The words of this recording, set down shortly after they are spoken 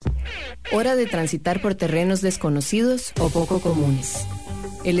Hora de transitar por terrenos desconocidos o poco comunes.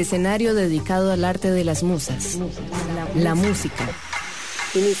 El escenario dedicado al arte de las musas, la música.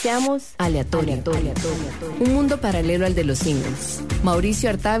 Iniciamos Aleatorio. Un mundo paralelo al de los singles. Mauricio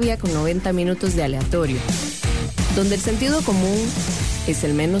Artavia con 90 minutos de aleatorio, donde el sentido común es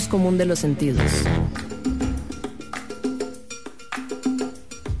el menos común de los sentidos.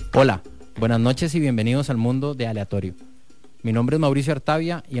 Hola, buenas noches y bienvenidos al mundo de Aleatorio. Mi nombre es Mauricio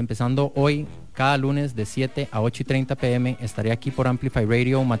Artavia y empezando hoy, cada lunes de 7 a 8:30 p.m. estaré aquí por Amplify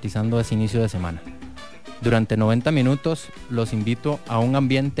Radio matizando ese inicio de semana. Durante 90 minutos los invito a un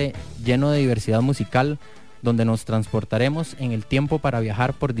ambiente lleno de diversidad musical donde nos transportaremos en el tiempo para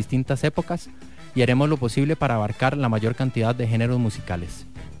viajar por distintas épocas y haremos lo posible para abarcar la mayor cantidad de géneros musicales.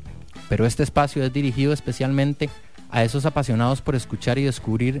 Pero este espacio es dirigido especialmente a esos apasionados por escuchar y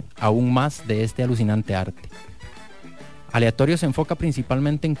descubrir aún más de este alucinante arte. Aleatorio se enfoca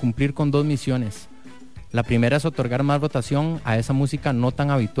principalmente en cumplir con dos misiones. La primera es otorgar más rotación a esa música no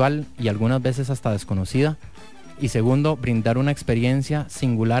tan habitual y algunas veces hasta desconocida. Y segundo, brindar una experiencia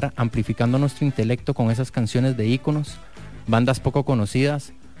singular amplificando nuestro intelecto con esas canciones de íconos, bandas poco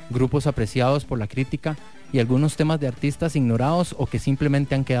conocidas, grupos apreciados por la crítica y algunos temas de artistas ignorados o que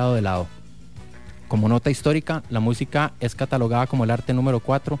simplemente han quedado de lado. Como nota histórica, la música es catalogada como el arte número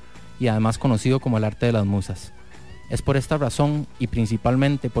 4 y además conocido como el arte de las musas. Es por esta razón y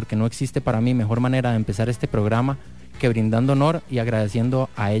principalmente porque no existe para mí mejor manera de empezar este programa que brindando honor y agradeciendo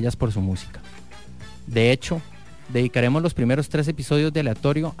a ellas por su música. De hecho, dedicaremos los primeros 3 episodios de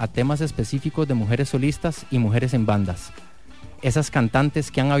Aleatorio a temas específicos de mujeres solistas y mujeres en bandas. Esas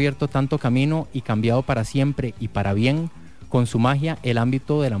cantantes que han abierto tanto camino y cambiado para siempre y para bien con su magia el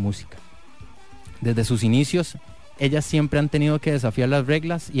ámbito de la música. Desde sus inicios, ellas siempre han tenido que desafiar las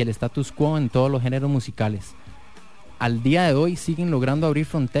reglas y el status quo en todos los géneros musicales. Al día de hoy siguen logrando abrir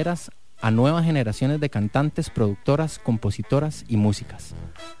fronteras a nuevas generaciones de cantantes, productoras, compositoras y músicas.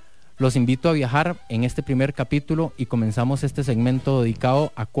 Los invito a viajar en este primer capítulo y comenzamos este segmento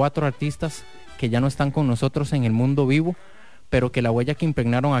dedicado a 4 artistas que ya no están con nosotros en el mundo vivo, pero que la huella que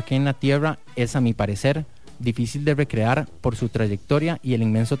impregnaron aquí en la tierra es, a mi parecer, difícil de recrear por su trayectoria y el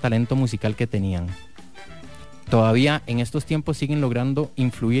inmenso talento musical que tenían. Todavía en estos tiempos siguen logrando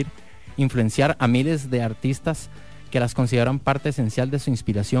influenciar a miles de artistas que las consideran parte esencial de su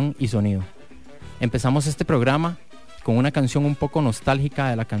inspiración y sonido. Empezamos este programa con una canción un poco nostálgica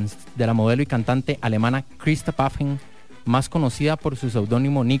de la modelo y cantante alemana Christa Paffen, más conocida por su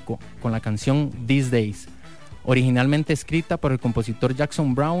seudónimo Nico, con la canción These Days, originalmente escrita por el compositor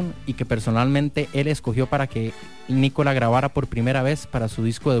Jackson Browne y que personalmente él escogió para que Nico la grabara por primera vez para su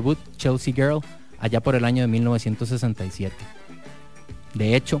disco debut Chelsea Girl allá por el año de 1967.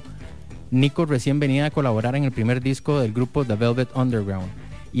 De hecho, Nico recién venía a colaborar en el primer disco del grupo The Velvet Underground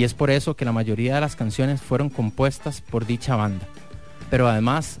y es por eso que la mayoría de las canciones fueron compuestas por dicha banda. Pero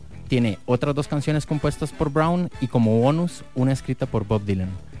además tiene otras 2 canciones compuestas por Brown y como bonus una escrita por Bob Dylan.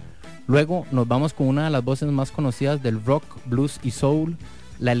 Luego nos vamos con una de las voces más conocidas del rock, blues y soul,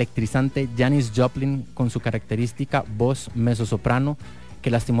 la electrizante Janis Joplin con su característica voz mezzosoprano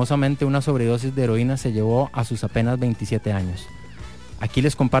que lastimosamente una sobredosis de heroína se llevó a sus apenas 27 años. Aquí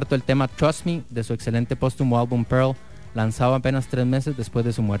les comparto el tema Trust Me de su excelente póstumo álbum Pearl, lanzado apenas 3 meses después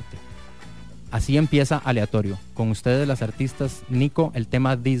de su muerte. Así empieza Aleatorio, con ustedes las artistas Nico, el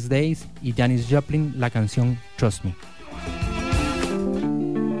tema These Days, y Janis Joplin, la canción Trust Me.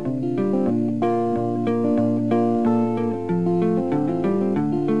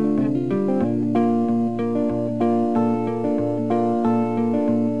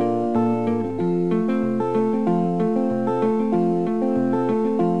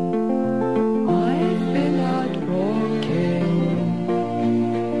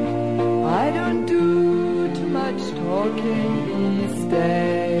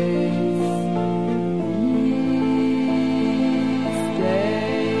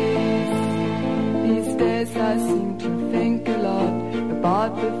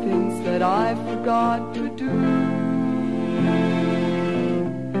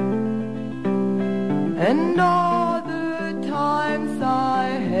 And all the times I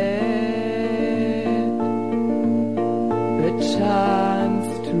had the chance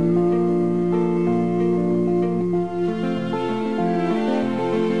to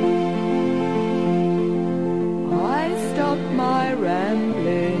I stopped my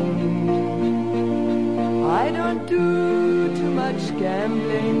rambling. I don't do too much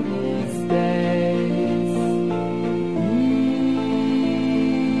gambling these days.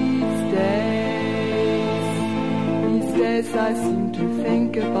 I seem to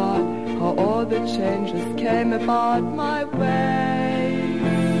think about how all the changes came about my way.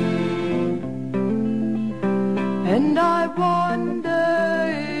 And I wonder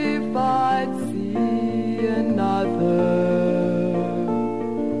if I'd see another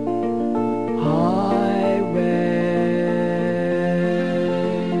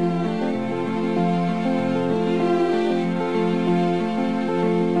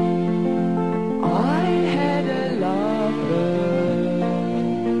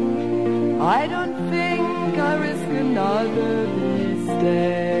I don't think I risk another these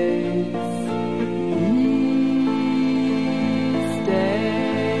days. These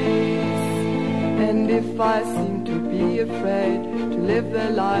days. And if I seem to be afraid to live the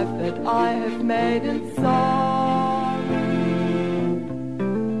life that I have made in song,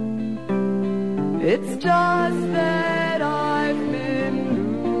 it's just that I've been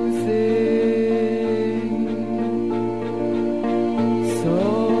losing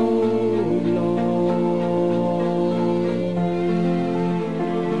so.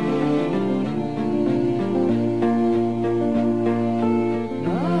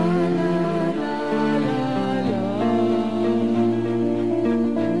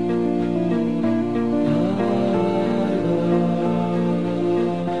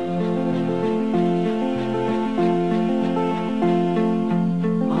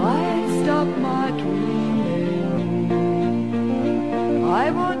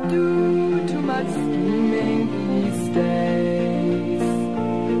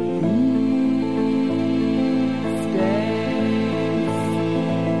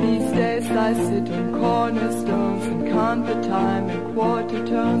 I sit on cornerstones and count the time in quarter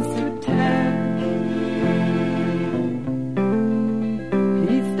turns to 10.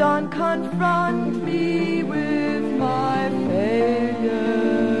 Please don't confront me with my failures.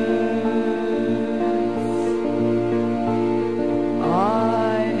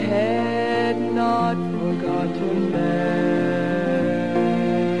 I had not forgotten them.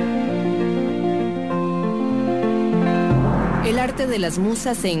 El arte de las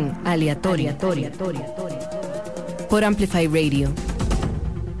musas en aleatorio. Por Amplify Radio.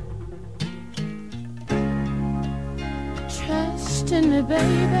 Trust in me,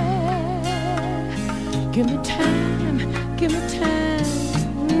 baby. Give me time, give me time,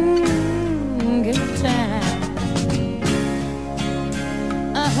 give me time.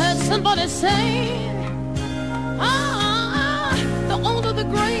 I heard somebody say, the older the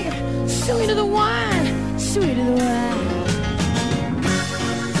grape, sweeter the wine, sweeter the wine.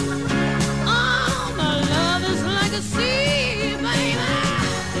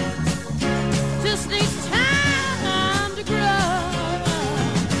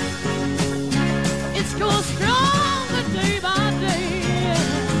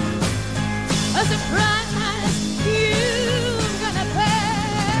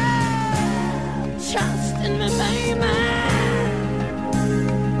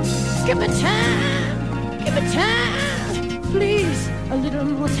 Give me time, please, a little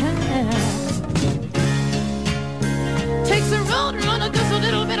more time. Takes the road runner just a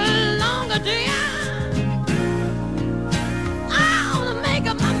little bit longer, dear. I wanna make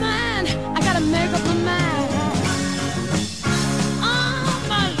up my mind, I gotta make up my mind. Oh,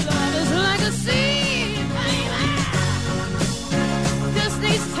 my love is like a seed, baby. Just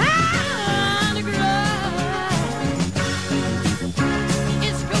needs time to grow.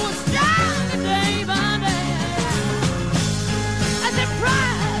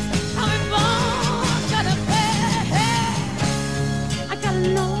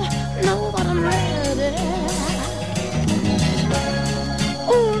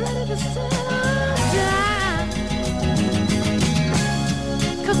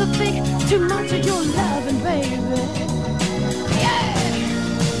 I think too much of your loving, baby.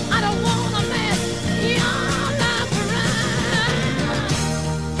 Yeah, I don't wanna mess your life around.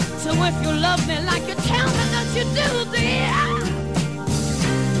 So if you love me like you tell me that you do, dear,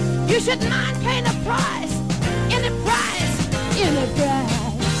 you should mind paying a price, any price, any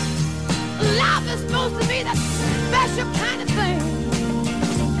price. Love is supposed to be that special kind of thing,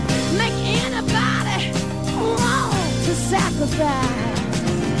 make anybody want to sacrifice.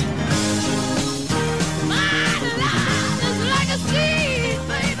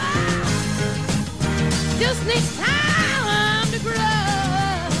 Just needs time to grow.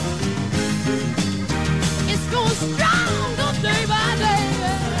 It's going stronger day by day.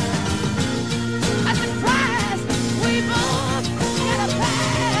 At the price we both gotta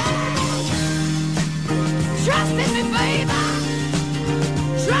pay. Trust in me, baby.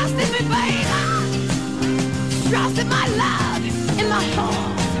 Trust in me, baby. Trust in my love, in my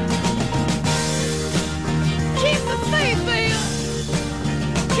heart. Keep the faith, baby.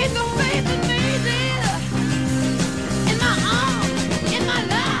 Keep the faith in me, dear. In my arms, in my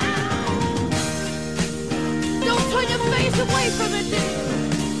life. Don't away from it, dear.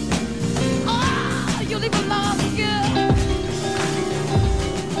 Oh, you leave a lost girl.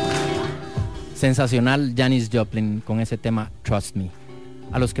 Sensacional Janis Joplin con ese tema Trust Me.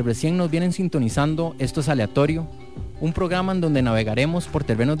 A los que recién nos vienen sintonizando, esto es Aleatorio, un programa en donde navegaremos por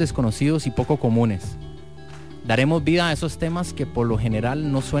terrenos desconocidos y poco comunes. Daremos vida a esos temas que por lo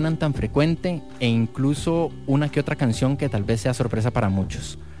general no suenan tan frecuente e incluso una que otra canción que tal vez sea sorpresa para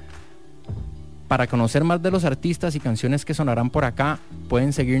muchos. Para conocer más de los artistas y canciones que sonarán por acá,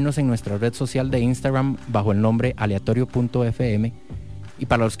 pueden seguirnos en nuestra red social de Instagram bajo el nombre aleatorio.fm. Y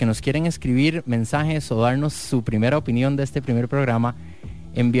para los que nos quieren escribir mensajes o darnos su primera opinión de este primer programa,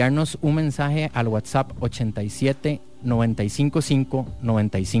 enviarnos un mensaje al WhatsApp 87 955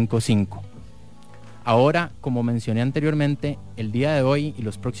 955. Ahora, como mencioné anteriormente, el día de hoy y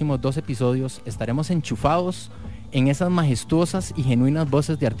los próximos 2 episodios estaremos enchufados en esas majestuosas y genuinas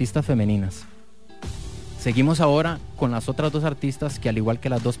voces de artistas femeninas. Seguimos ahora con las otras 2 artistas que, al igual que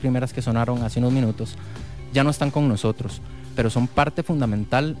las 2 primeras que sonaron hace unos minutos, ya no están con nosotros, pero son parte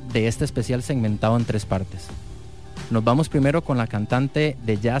fundamental de este especial segmentado en 3 partes. Nos vamos primero con la cantante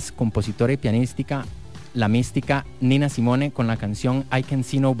de jazz, compositora y pianística, la mística Nina Simone, con la canción I Can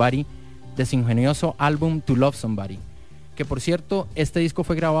See Nobody de su ingenioso álbum To Love Somebody, que por cierto, este disco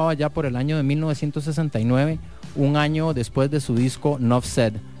fue grabado allá por el año de 1969, un año después de su disco Nuff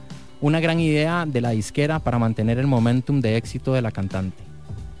Said, una gran idea de la disquera para mantener el momentum de éxito de la cantante.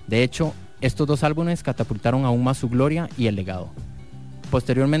 De hecho, estos 2 álbumes catapultaron aún más su gloria y el legado.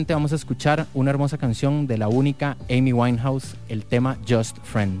 Posteriormente vamos a escuchar una hermosa canción de la única Amy Winehouse, el tema Just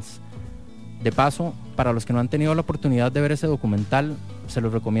Friends. De paso, para los que no han tenido la oportunidad de ver ese documental, se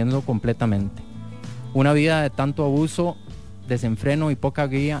los recomiendo completamente. Una vida de tanto abuso, desenfreno y poca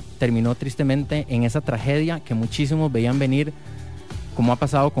guía terminó tristemente en esa tragedia que muchísimos veían venir, como ha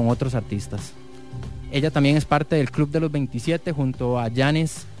pasado con otros artistas. Ella también es parte del Club de los 27 junto a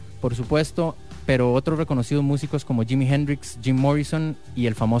Janis, por supuesto, pero otros reconocidos músicos como Jimi Hendrix, Jim Morrison y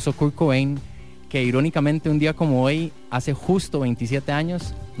el famoso Kurt Cobain, que irónicamente un día como hoy, hace justo 27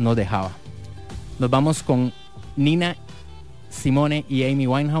 años, nos dejaba. Nos vamos con Nina Simone y Amy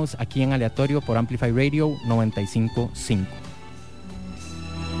Winehouse aquí en Aleatorio por Amplify Radio 95.5.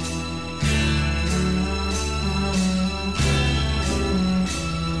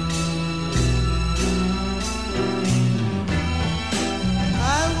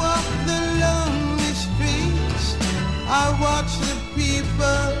 I watch the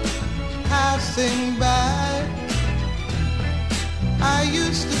people passing by. I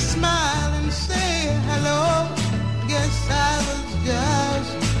used to smile and say hello. Guess I was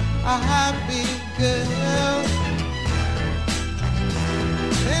just a happy girl.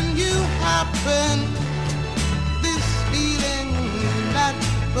 Then you happened, this feeling that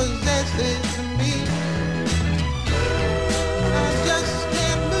possesses me. I just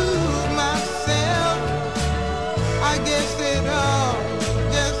can't move myself. I guess it all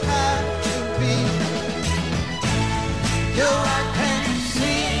just had to be. No, I can't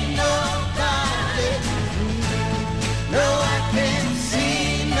see nobody. No, I can't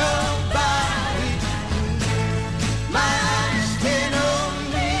see nobody. My eyes can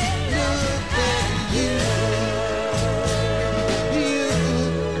only look at you.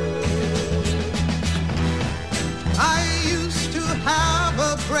 I used to have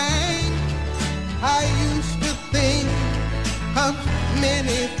a brain. I used to think of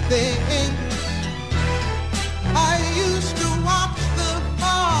many things. I used to watch the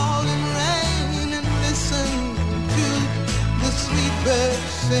falling rain and listen to the sweet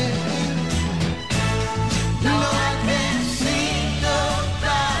birds sing. No, I can't see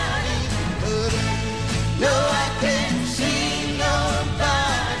nobody. No, I can't see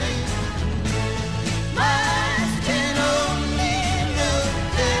nobody. My eyes can only look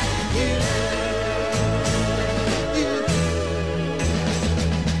at you.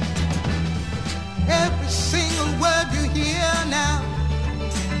 Every single word you hear now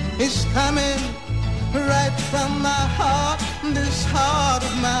is coming right from my heart, this heart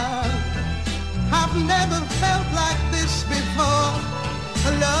of mine. I've never felt like this before,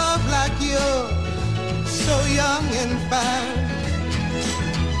 a love like yours, so young and fine.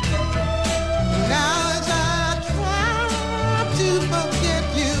 Now as I try to forget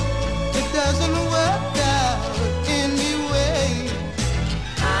you, it doesn't work out anyway.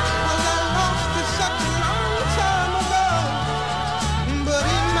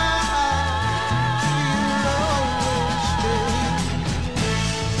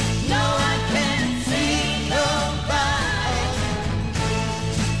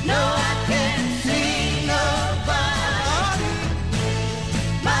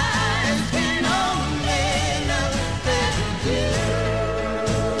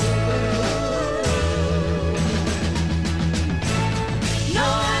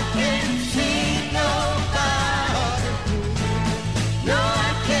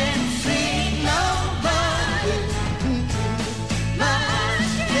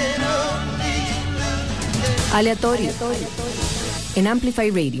 Aleatorio. En Amplify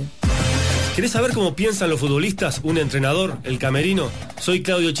Radio. ¿Querés saber cómo piensan los futbolistas, un entrenador, el camerino? Soy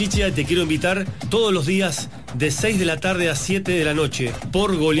Claudio Chichia y te quiero invitar todos los días de 6 de la tarde a 7 de la noche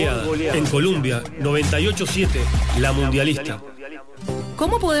por goleada. En Colombia, 98.7, La Mundialista.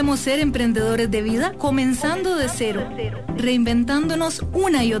 ¿Cómo podemos ser emprendedores de vida? Comenzando de cero, reinventándonos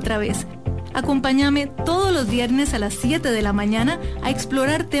una y otra vez. Acompáñame todos los viernes a las 7 de la mañana a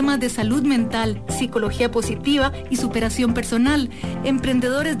explorar temas de salud mental, psicología positiva y superación personal.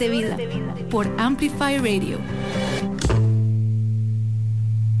 Emprendedores de vida, por Amplify Radio.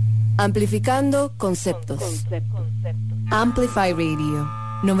 Amplificando conceptos. Amplify Radio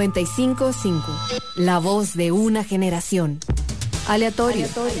 95.5. La voz de una generación. Aleatorio.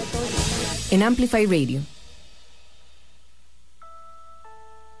 En Amplify Radio.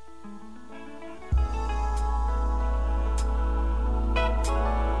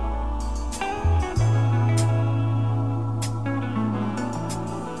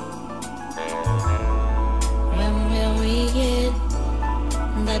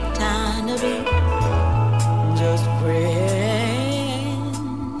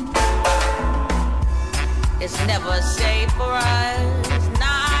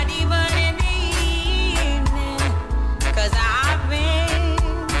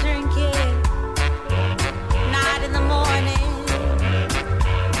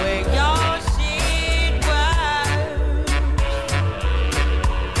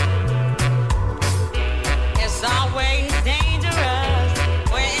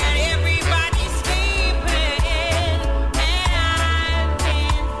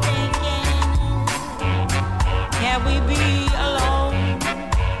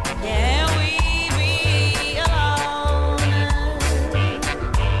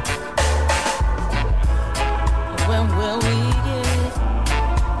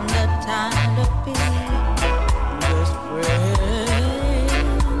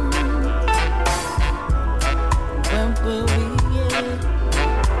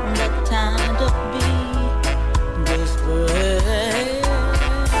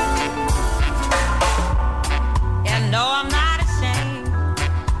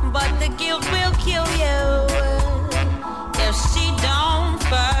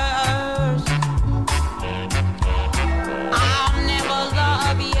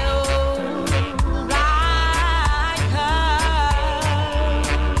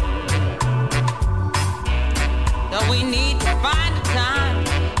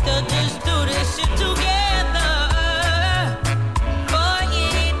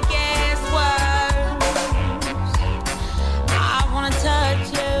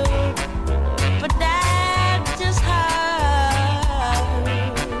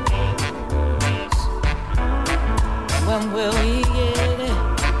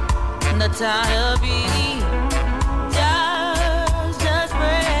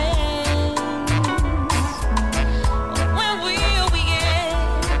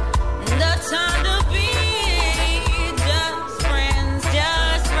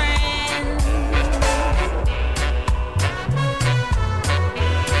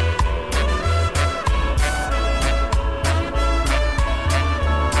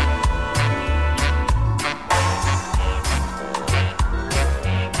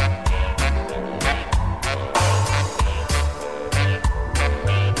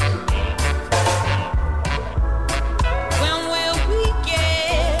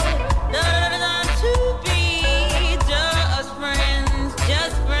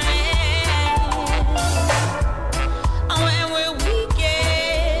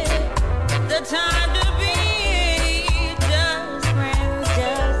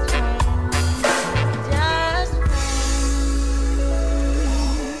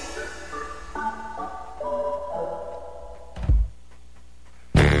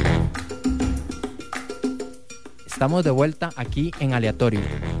 Estamos de vuelta aquí en Aleatorio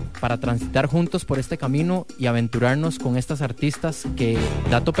para transitar juntos por este camino y aventurarnos con estas artistas que,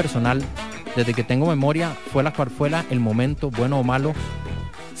 dato personal, desde que tengo memoria, fuera cual fuera el momento, bueno o malo,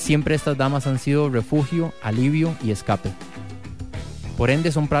 siempre estas damas han sido refugio, alivio y escape. Por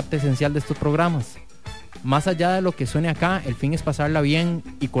ende son parte esencial de estos programas. Más allá de lo que suene acá, el fin es pasarla bien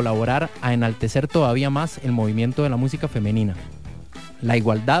y colaborar a enaltecer todavía más el movimiento de la música femenina, la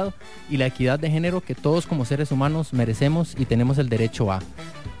igualdad y la equidad de género que todos como seres humanos merecemos y tenemos el derecho a.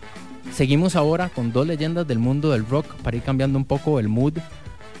 Seguimos ahora con dos leyendas del mundo del rock para ir cambiando un poco el mood.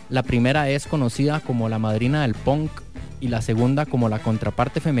 La primera es conocida como la madrina del punk y la segunda como la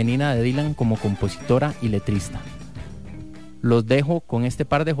contraparte femenina de Dylan como compositora y letrista. Los dejo con este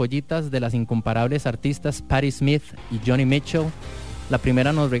par de joyitas de las incomparables artistas Patti Smith y Joni Mitchell La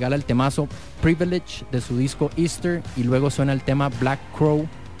primera nos regala el temazo Privilege de su disco Easter y luego suena el tema Black Crow,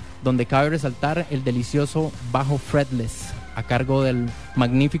 donde cabe resaltar el delicioso bajo fretless a cargo del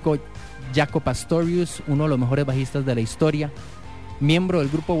magnífico Jaco Pastorius, uno de los mejores bajistas de la historia, miembro del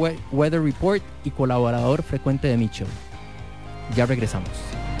grupo Weather Report y colaborador frecuente de Mitchell. Ya regresamos.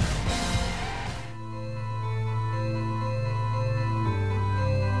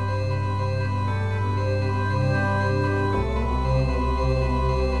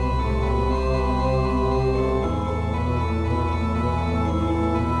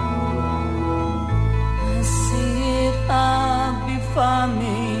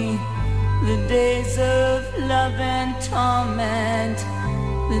 Torment,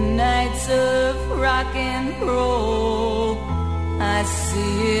 the nights of rock and roll. I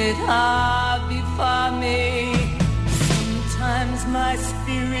see it all before me. Sometimes my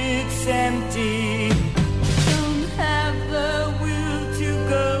spirit's empty, don't have the will to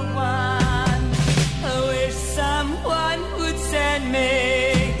go on. I wish someone would send me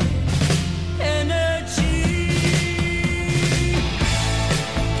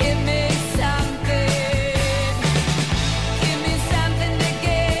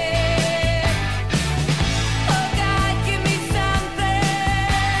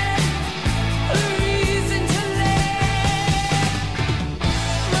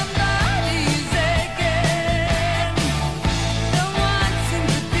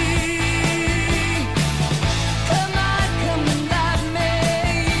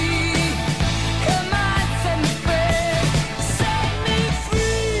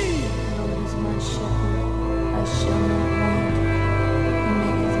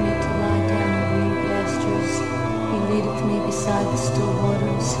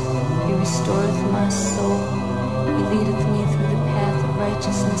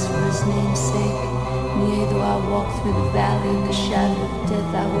through the valley in the shadow of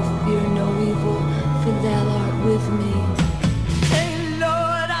death, I will fear no evil, for thou art with me. Hey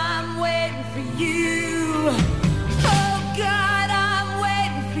Lord, I'm waiting for you. Oh God, I'm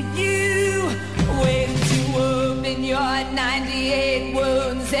waiting for you. Waiting to open your 98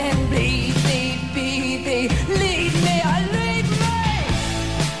 wounds and bleed thee, be thee. Lead me, oh lead me.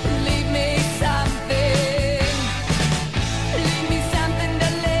 Lead me something.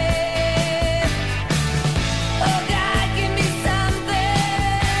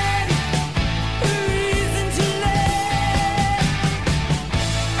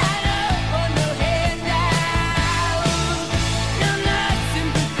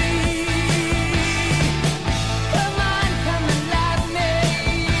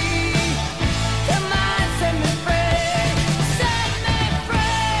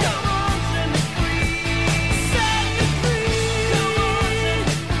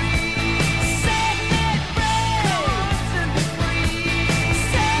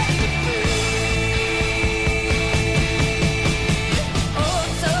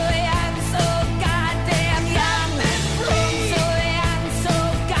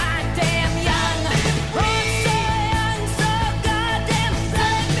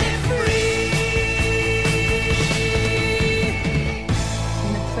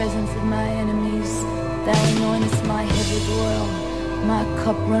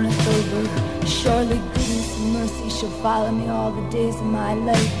 Follow me all the days of my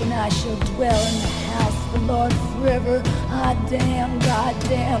life, and I shall dwell in the house of the Lord forever. Ah, damn, God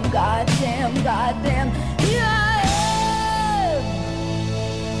damn, God damn, God damn, yeah!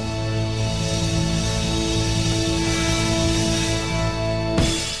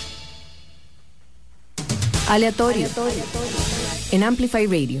 Aleatorio en Amplify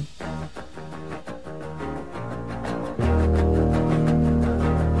Radio.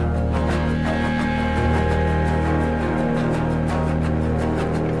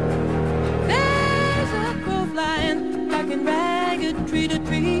 Tree to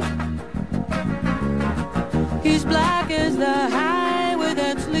tree, he's black as the highway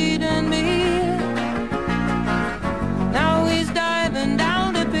that's leading me. Now he's diving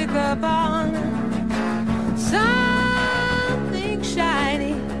down to pick up on something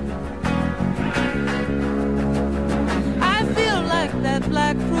shiny. I feel like that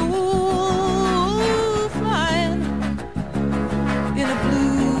black crow flying in a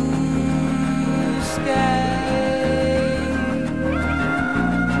blue sky.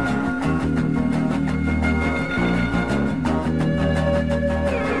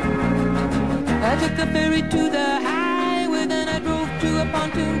 I took the ferry to the highway, then I drove to a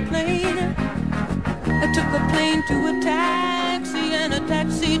pontoon plane. I took a plane to a taxi and a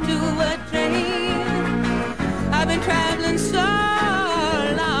taxi to a train. I've been traveling so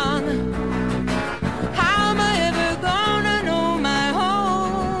long, how am I ever gonna know my home?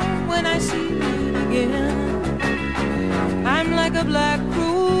 a black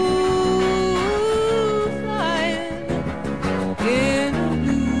crow flying in a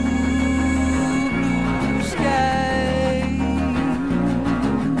blue, blue sky.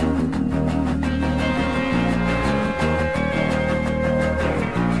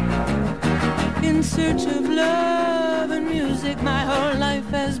 In search of love and music, my whole life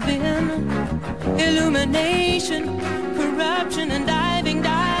has been illumination, corruption, and diving,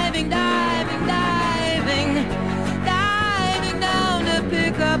 diving, diving, diving, diving down to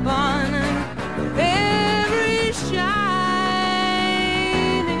pick up on every shining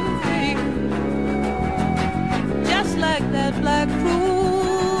thing, just like that black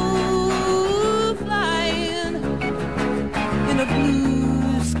crow flying in a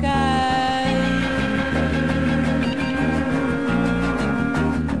blue sky.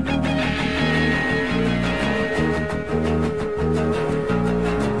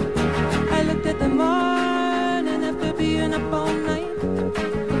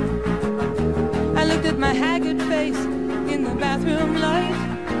 My haggard face in the bathroom light.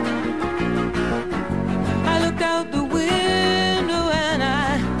 I looked out the window and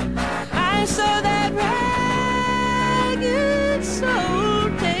I saw that ragged soul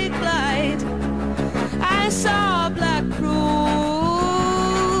take flight. I saw a black crow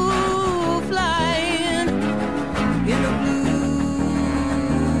flying in a blue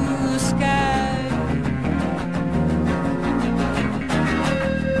sky.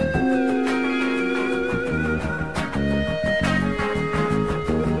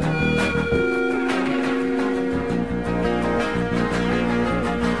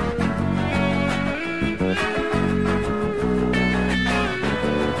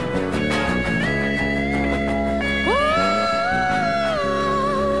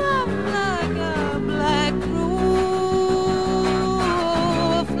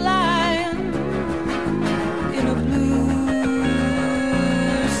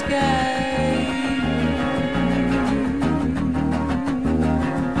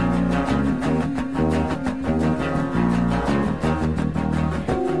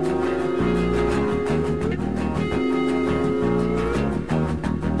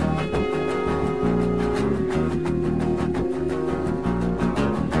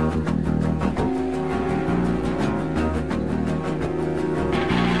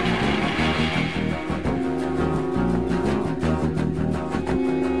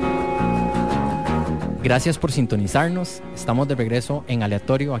 Gracias por sintonizarnos. Estamos de regreso en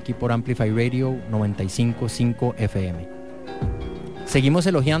Aleatorio aquí por Amplify Radio 95.5 FM. Seguimos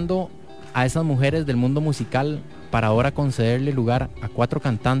elogiando a esas mujeres del mundo musical para ahora concederle lugar a 4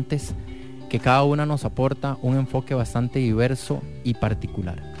 cantantes que cada una nos aporta un enfoque bastante diverso y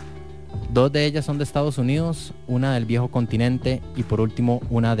particular. 2 de ellas son de Estados Unidos, una del viejo continente y por último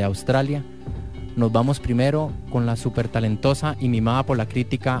una de Australia. Nos vamos primero con la súper talentosa y mimada por la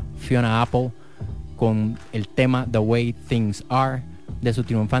crítica Fiona Apple con el tema The Way Things Are de su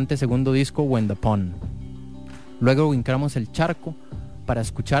triunfante segundo disco When the Pond. Luego brincamos el charco para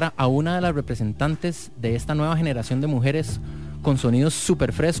escuchar a una de las representantes de esta nueva generación de mujeres con sonidos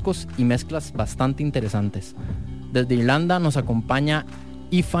súper frescos y mezclas bastante interesantes. Desde Irlanda nos acompaña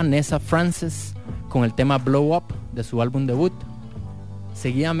Aoife Nessa Francis con el tema Blow Up de su álbum debut.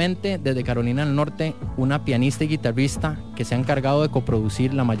 Seguidamente, desde Carolina del Norte, una pianista y guitarrista que se ha encargado de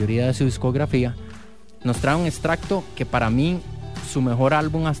coproducir la mayoría de su discografía, nos trae un extracto que para mí, su mejor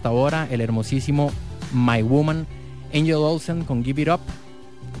álbum hasta ahora, el hermosísimo My Woman, Angel Olsen con Give It Up.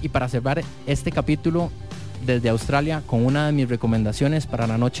 Y para cerrar este capítulo desde Australia con una de mis recomendaciones para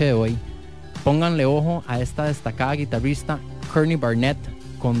la noche de hoy, pónganle ojo a esta destacada guitarrista Kearney Barnett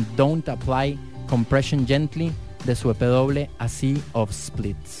con Don't Apply Compression Gently de su EP doble A Sea of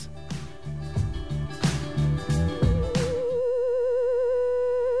Splits.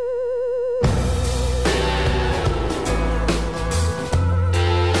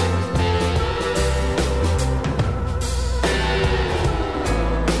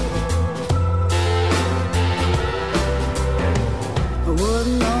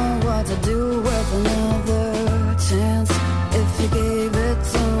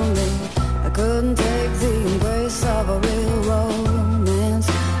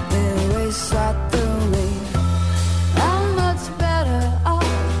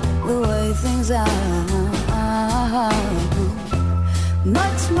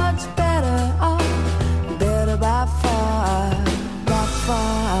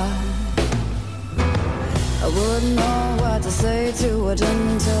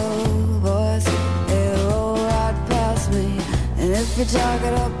 If you talk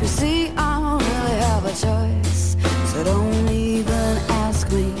it up, you see I don't really have a choice. So don't even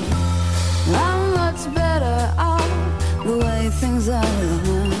ask me. I'm much better off the way things things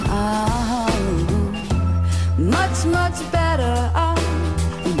much, much better,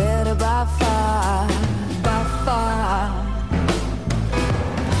 better by far, by far.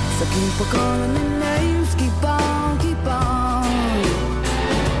 So keep on calling the names, keep on, keep on.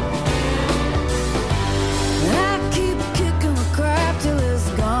 I keep kicking the crap till it's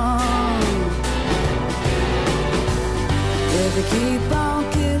gone. If you keep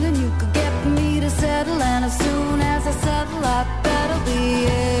on killing, you could get me to settle, and as soon as I settle, I better be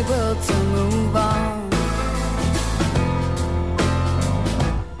able to move on.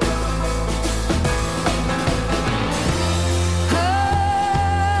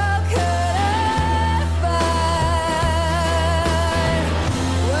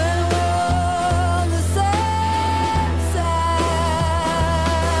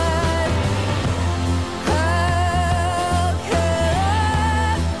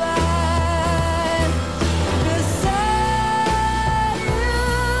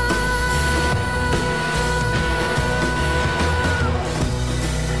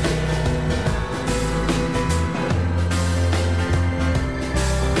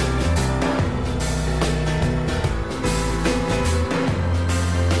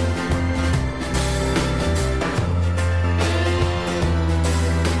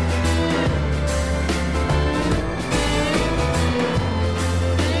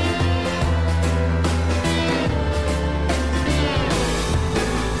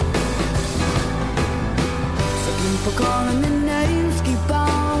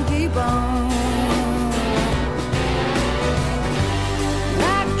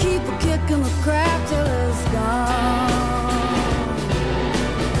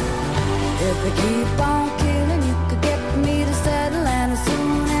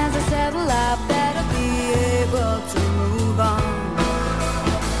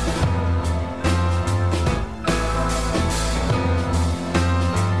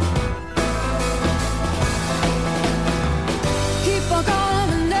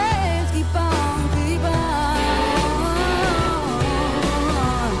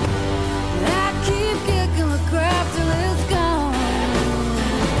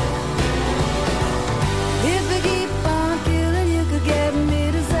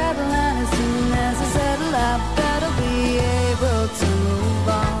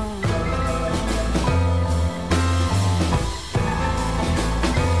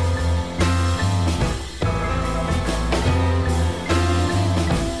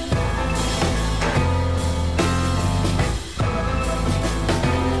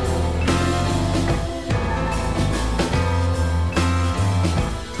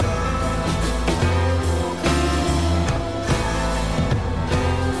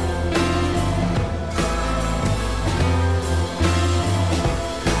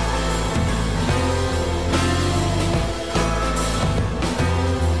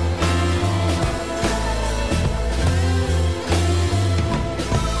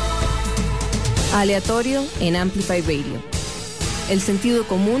 Aleatorio en Amplify Radio. El sentido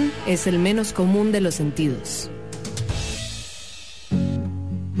común es el menos común de los sentidos.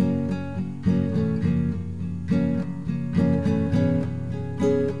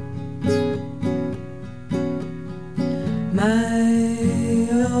 My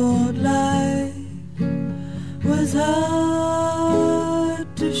old life was hard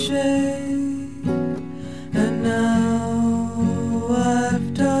to shake, and now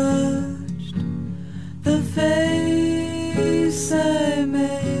I've touched the face I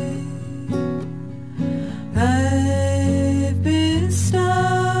made. I've been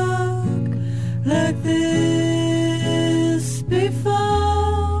stuck like this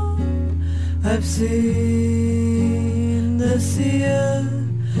before. I've seen the seer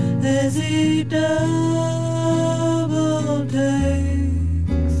as he double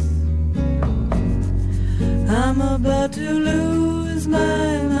takes. I'm about to lose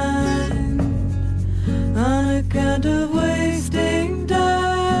my mind on account of wasting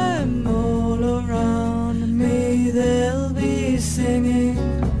time. All around me they'll be singing,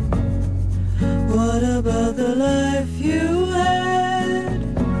 what about the life you had?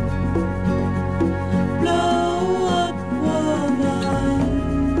 Blow up woman,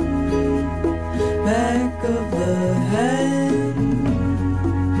 back of the hand.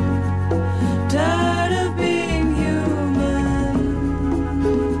 Tired of being human,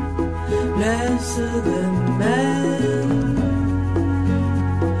 lesser than man.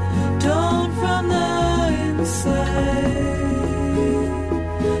 Torn from the inside,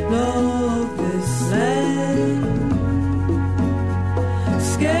 love this land.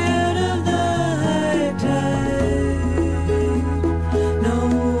 Scared of the high tide, no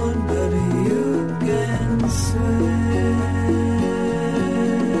one but you can swim.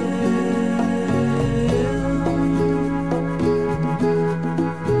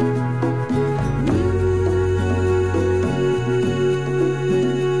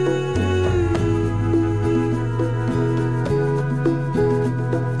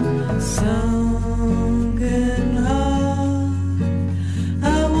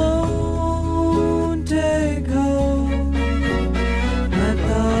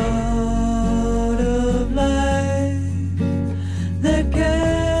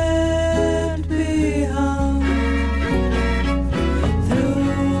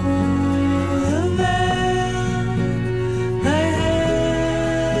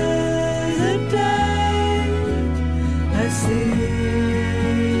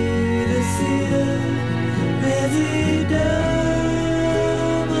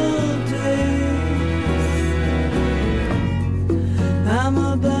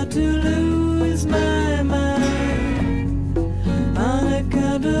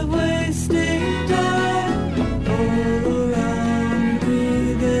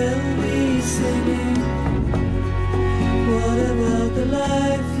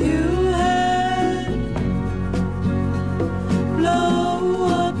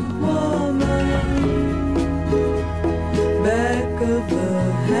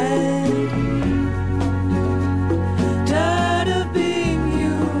 had. Tired of being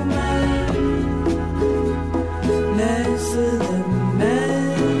human, lesser than man.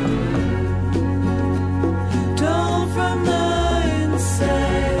 Torn from the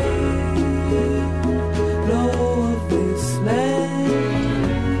inside, blow of this land.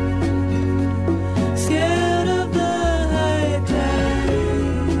 Scared of the high tide,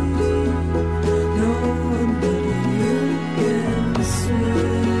 no one but you can swim.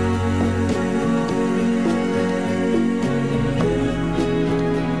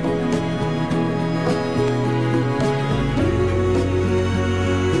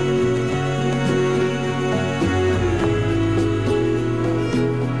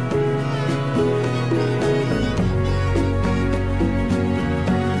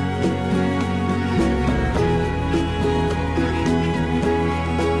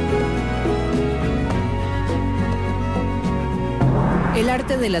 El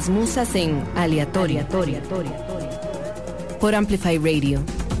arte de las musas en Aleatorio. Por Amplify Radio.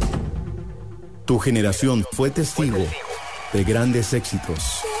 Tu generación fue testigo de grandes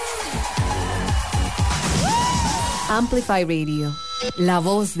éxitos. Amplify Radio. La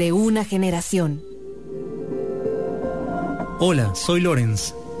voz de una generación. Hola, soy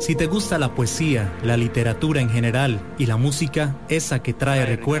Lorenz. Si te gusta la poesía, la literatura en general y la música, esa que trae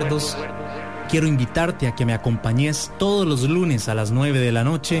recuerdos, quiero invitarte a que me acompañes todos los lunes a las 9 de la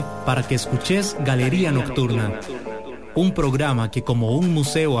noche para que escuches Galería Nocturna, un programa que como un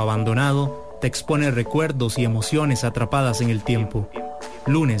museo abandonado te expone recuerdos y emociones atrapadas en el tiempo.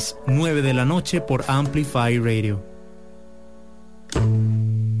 Lunes, 9 de la noche por Amplify Radio.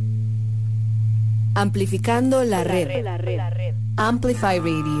 Amplificando la red. Amplify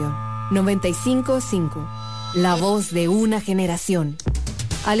Radio 95.5. La voz de una generación.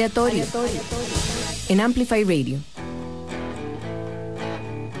 Aleatorio. En Amplify Radio.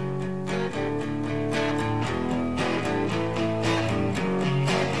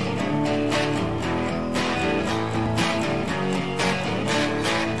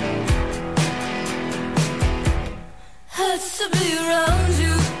 Hurts to be around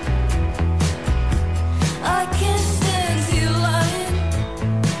you. I can't stand here lying.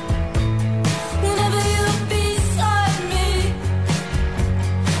 Whenever you're beside me,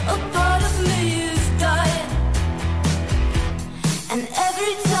 a part of me is dying. And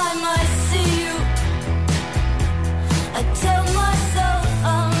every time I see you, I tell myself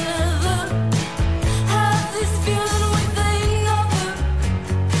I'll never have this feeling with another.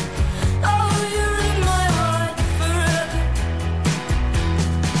 Oh, you're in my heart forever.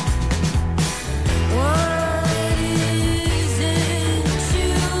 What is it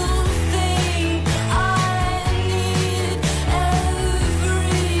you think I need? Everything,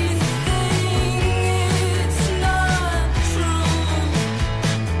 it's not true.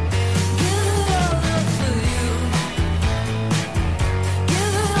 Give it all up for you.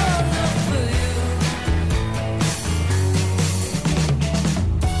 Give it all up for you.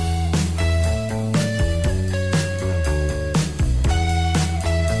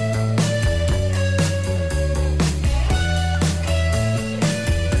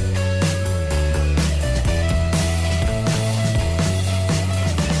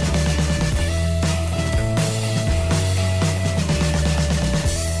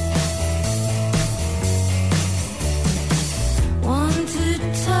 Want to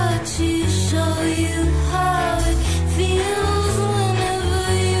touch you, show you how it feels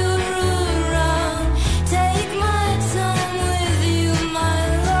whenever you're around. Take my time with you, my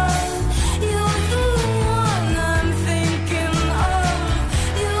love. You're the one I'm thinking of.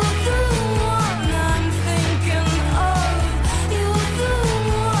 You're the one I'm thinking of. You're the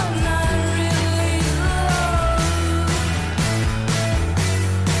one I really love.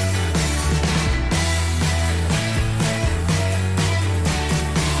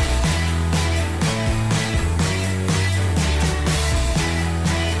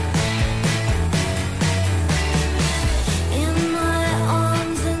 In my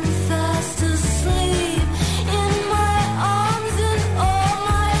arms and fast asleep. In my arms and all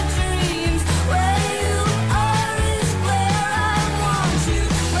my dreams. Where you are is where I want you.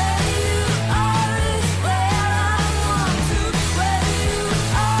 Where you are is where I want to. Where you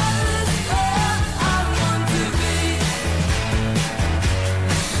are is where I want to be.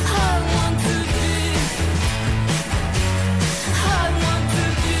 I want to be. I want to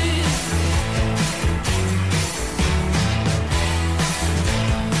be.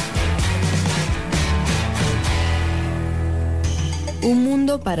 Un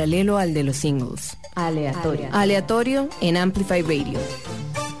mundo paralelo al de los singles. Aleatorio. Aleatorio en Amplify Radio.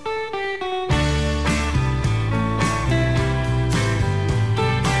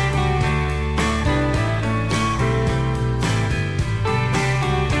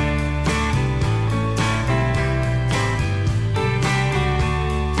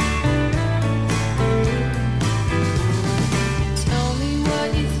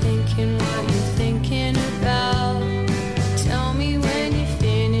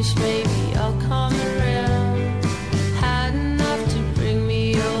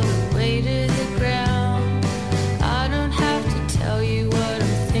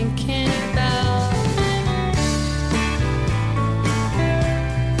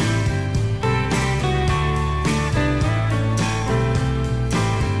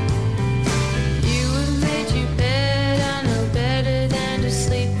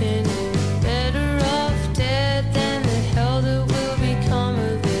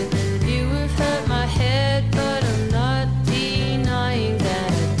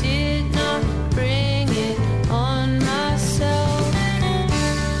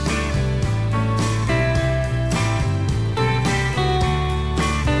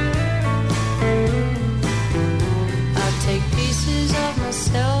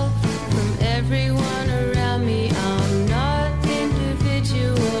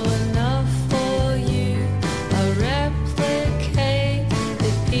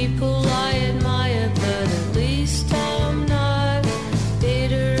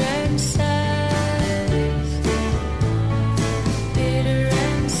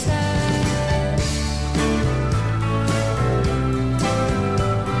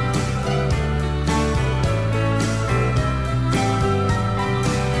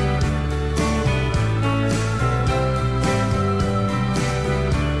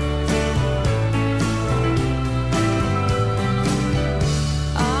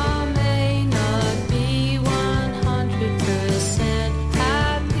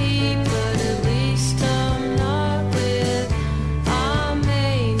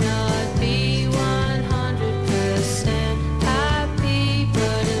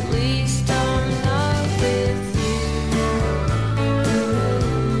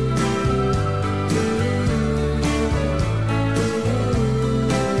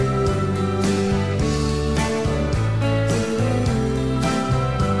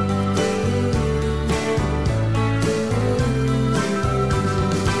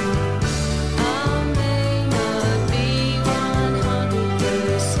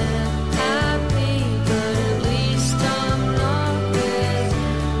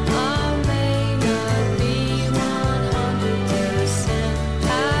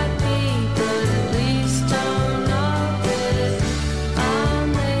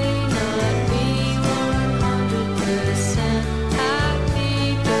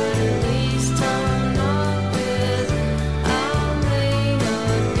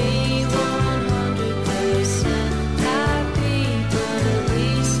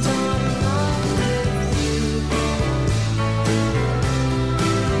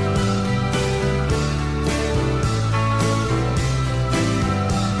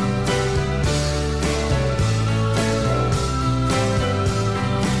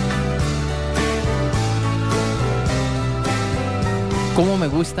 Cómo me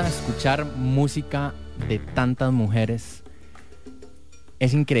gusta escuchar música de tantas mujeres.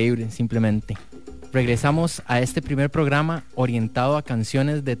 Es increíble, simplemente. Regresamos a este primer programa orientado a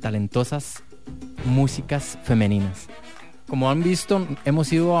canciones de talentosas músicas femeninas. Como han visto,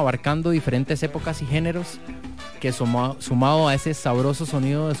 hemos ido abarcando diferentes épocas y géneros que sumado a ese sabroso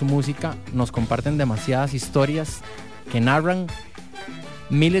sonido de su música, nos comparten demasiadas historias que narran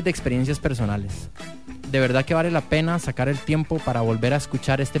miles de experiencias personales. De verdad que vale la pena sacar el tiempo para volver a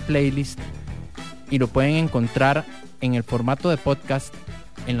escuchar este playlist y lo pueden encontrar en el formato de podcast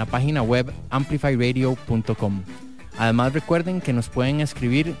en la página web amplifyradio.com. Además, recuerden que nos pueden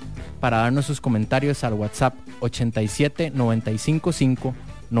escribir para darnos sus comentarios al WhatsApp 87 955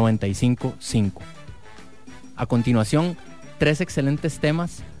 955. A continuación, 3 excelentes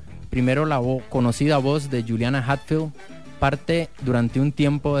temas. Primero, la conocida voz de Juliana Hatfield, parte durante un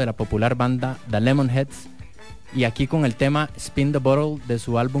tiempo de la popular banda The Lemonheads, y aquí con el tema Spin the Bottle de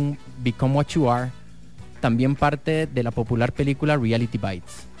su álbum Become What You Are, también parte de la popular película Reality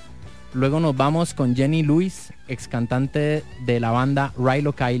Bites. Luego nos vamos con Jenny Lewis, ex cantante de la banda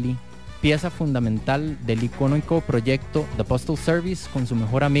Rilo Kiley, pieza fundamental del icónico proyecto The Postal Service, con su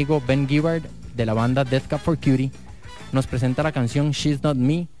mejor amigo Ben Gibbard de la banda Death Cab for Cutie. Nos presenta la canción She's Not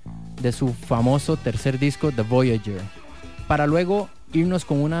Me de su famoso tercer disco The Voyager, para luego irnos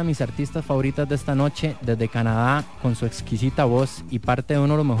con una de mis artistas favoritas de esta noche desde Canadá, con su exquisita voz y parte de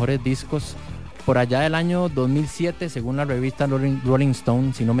uno de los mejores discos por allá del año 2007 según la revista Rolling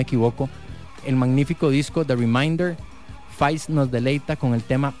Stone, si no me equivoco. El magnífico disco The Reminder. Feist nos deleita con el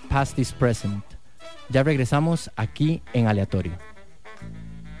tema Past is Present. Ya regresamos aquí en Aleatorio.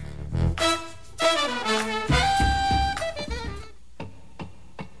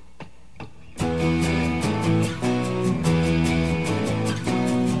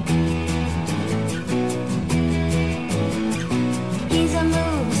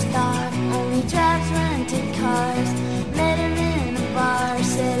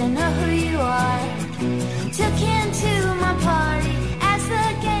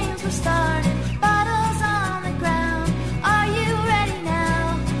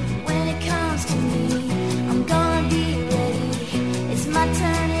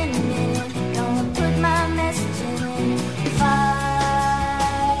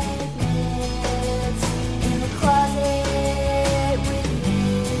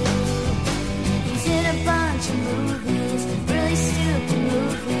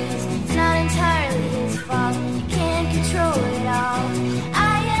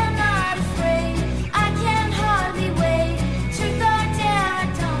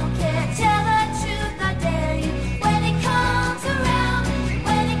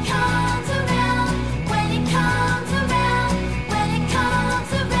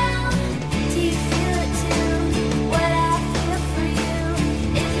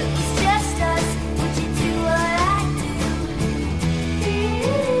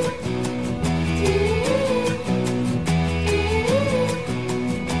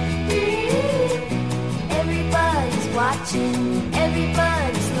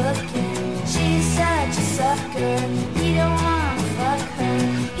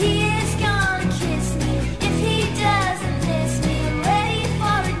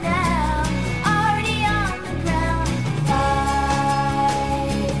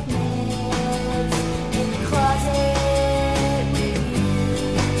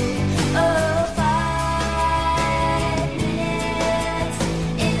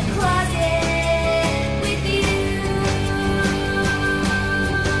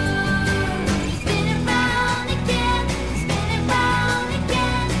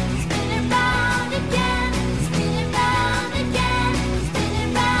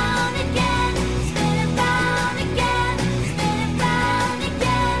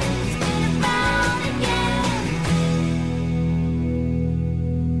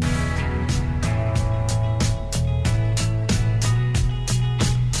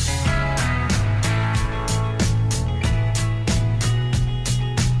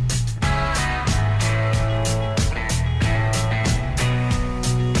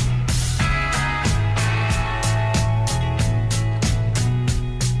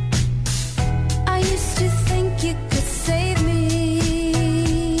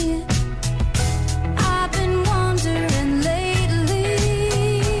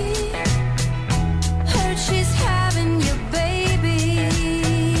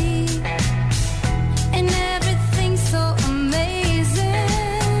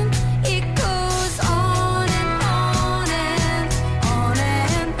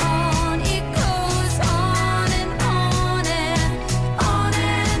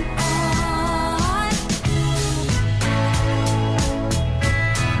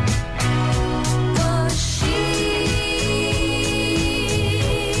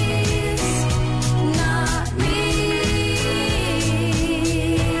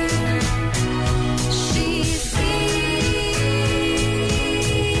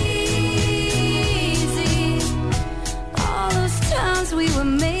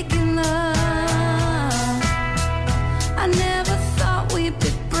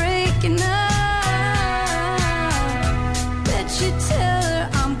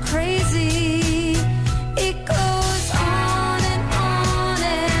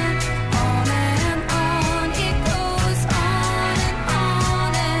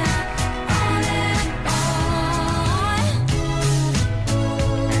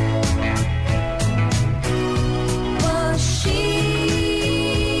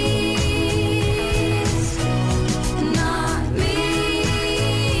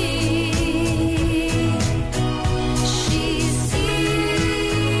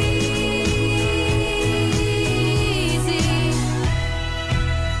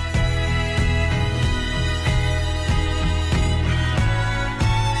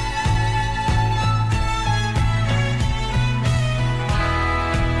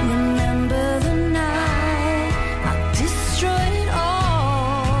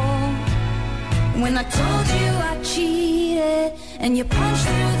 and you punched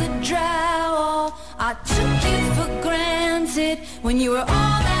through the drywall. I took you for granted when you were all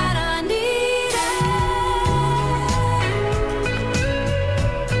that I needed.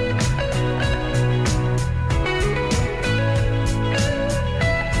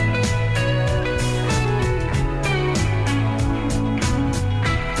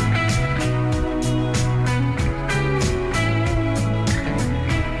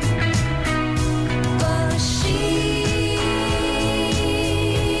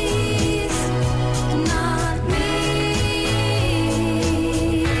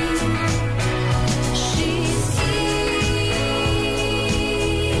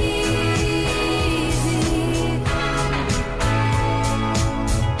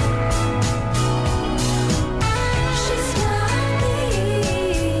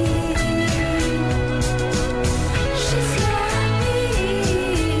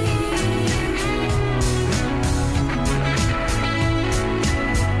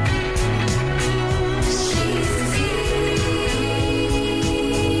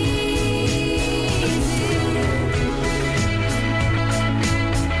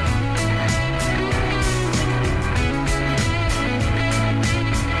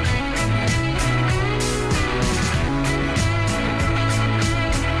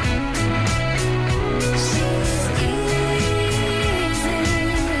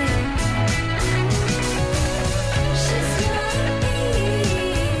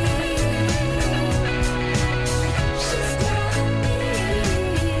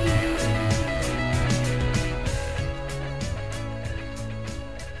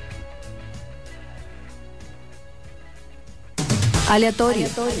 Aleatorio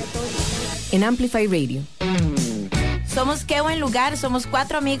en Amplify Radio. Somos Qué Buen Lugar, somos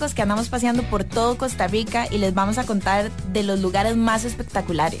 4 amigos que andamos paseando por todo Costa Rica y les vamos a contar de los lugares más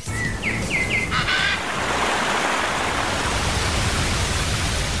espectaculares.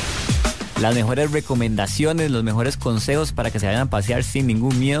 Las mejores recomendaciones, los mejores consejos para que se vayan a pasear sin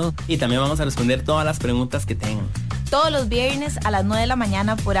ningún miedo. Y también vamos a responder todas las preguntas que tengan. Todos los viernes a las 9 de la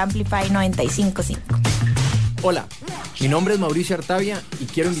mañana por Amplify 95.5. Hola, mi nombre es Mauricio Artavia y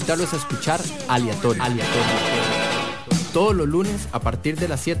quiero invitarlos a escuchar Aleatorio. Todos los lunes a partir de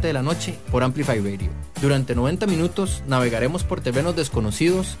las 7 de la noche por Amplify Radio. Durante 90 minutos navegaremos por terrenos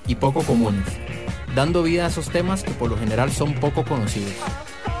desconocidos y poco comunes, dando vida a esos temas que por lo general son poco conocidos.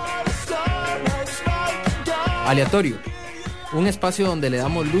 Aleatorio, un espacio donde le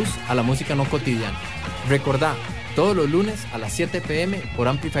damos luz a la música no cotidiana. Recordá, todos los lunes a las 7 p.m. por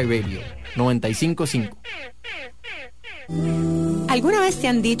Amplify Radio 95.5. ¿Alguna vez te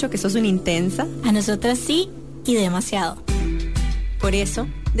han dicho que sos una intensa? A nosotras sí, y demasiado. Por eso,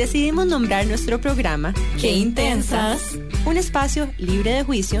 decidimos nombrar nuestro programa ¡Qué intensas! Un espacio libre de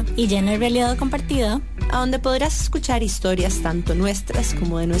juicio y lleno de realidad compartida, a donde podrás escuchar historias tanto nuestras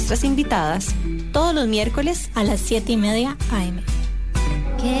como de nuestras invitadas, todos los miércoles a las 7:30 a.m.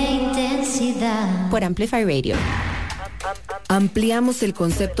 ¡Qué intensidad! Por Amplify Radio. Ampliamos el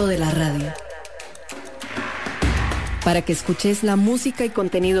concepto de la radio para que escuches la música y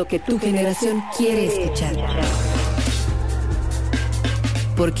contenido que tu generación quiere escuchar.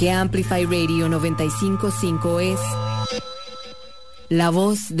 Porque Amplify Radio 95.5 es la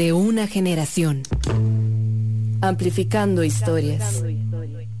voz de una generación. Amplificando historias.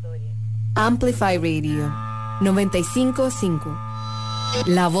 Amplify Radio 95.5.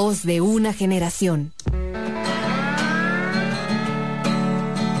 La voz de una generación.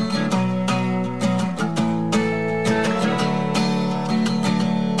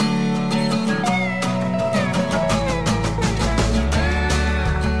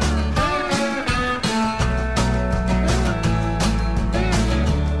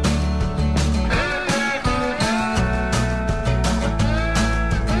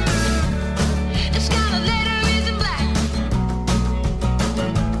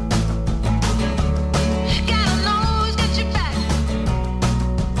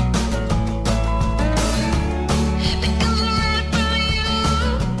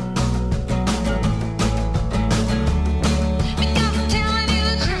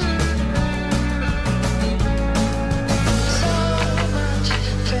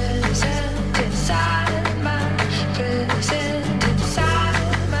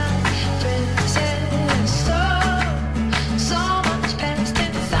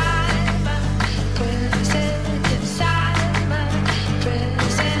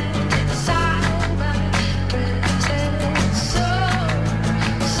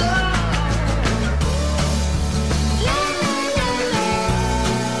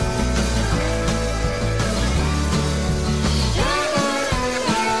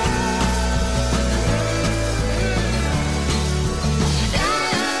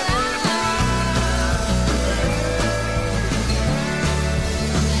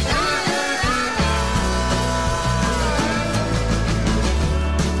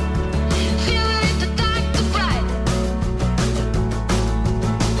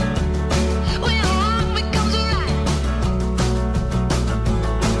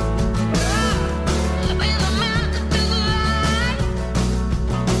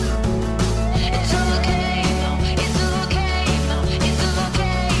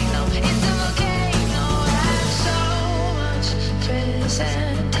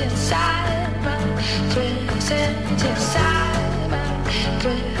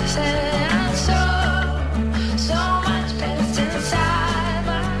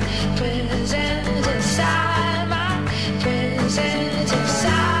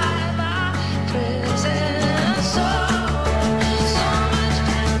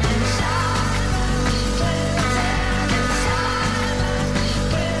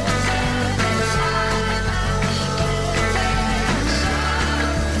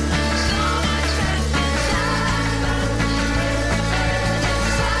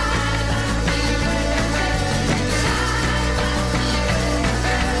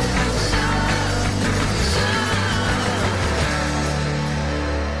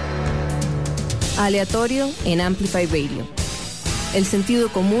 Aleatorio en Amplify Radio. El sentido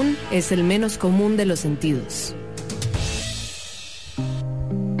común es el menos común de los sentidos.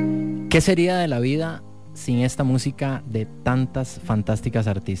 ¿Qué sería de la vida sin esta música de tantas fantásticas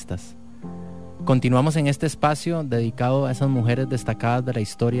artistas? Continuamos en este espacio dedicado a esas mujeres destacadas de la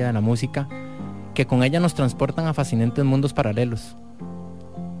historia de la música que con ella nos transportan a fascinantes mundos paralelos.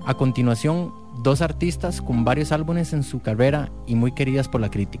 A continuación, dos artistas con varios álbumes en su carrera y muy queridas por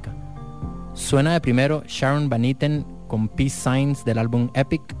la crítica. Suena de primero Sharon Van Etten con Peace Signs del álbum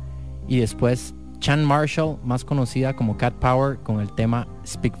Epic y después Chan Marshall, más conocida como Cat Power, con el tema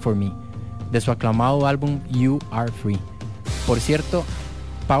Speak For Me, de su aclamado álbum You Are Free. Por cierto,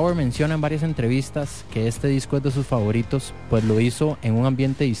 Power menciona en varias entrevistas que este disco es de sus favoritos, pues lo hizo en un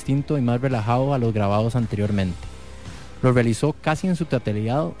ambiente distinto y más relajado a los grabados anteriormente. Lo realizó casi en su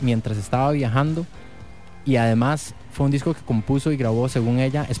totalidad mientras estaba viajando y además fue un disco que compuso y grabó, según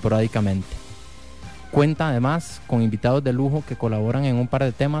ella, esporádicamente. Cuenta además con invitados de lujo que colaboran en un par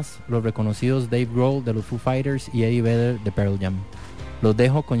de temas, los reconocidos Dave Grohl de los Foo Fighters y Eddie Vedder de Pearl Jam. Los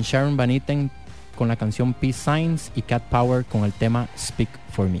dejo con Sharon Van Etten con la canción Peace Signs y Cat Power con el tema Speak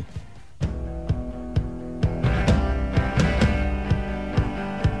For Me.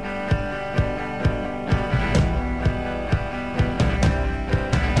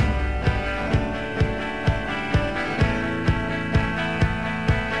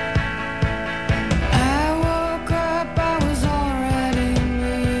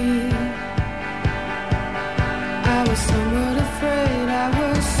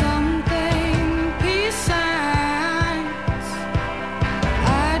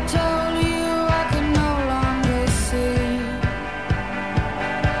 I told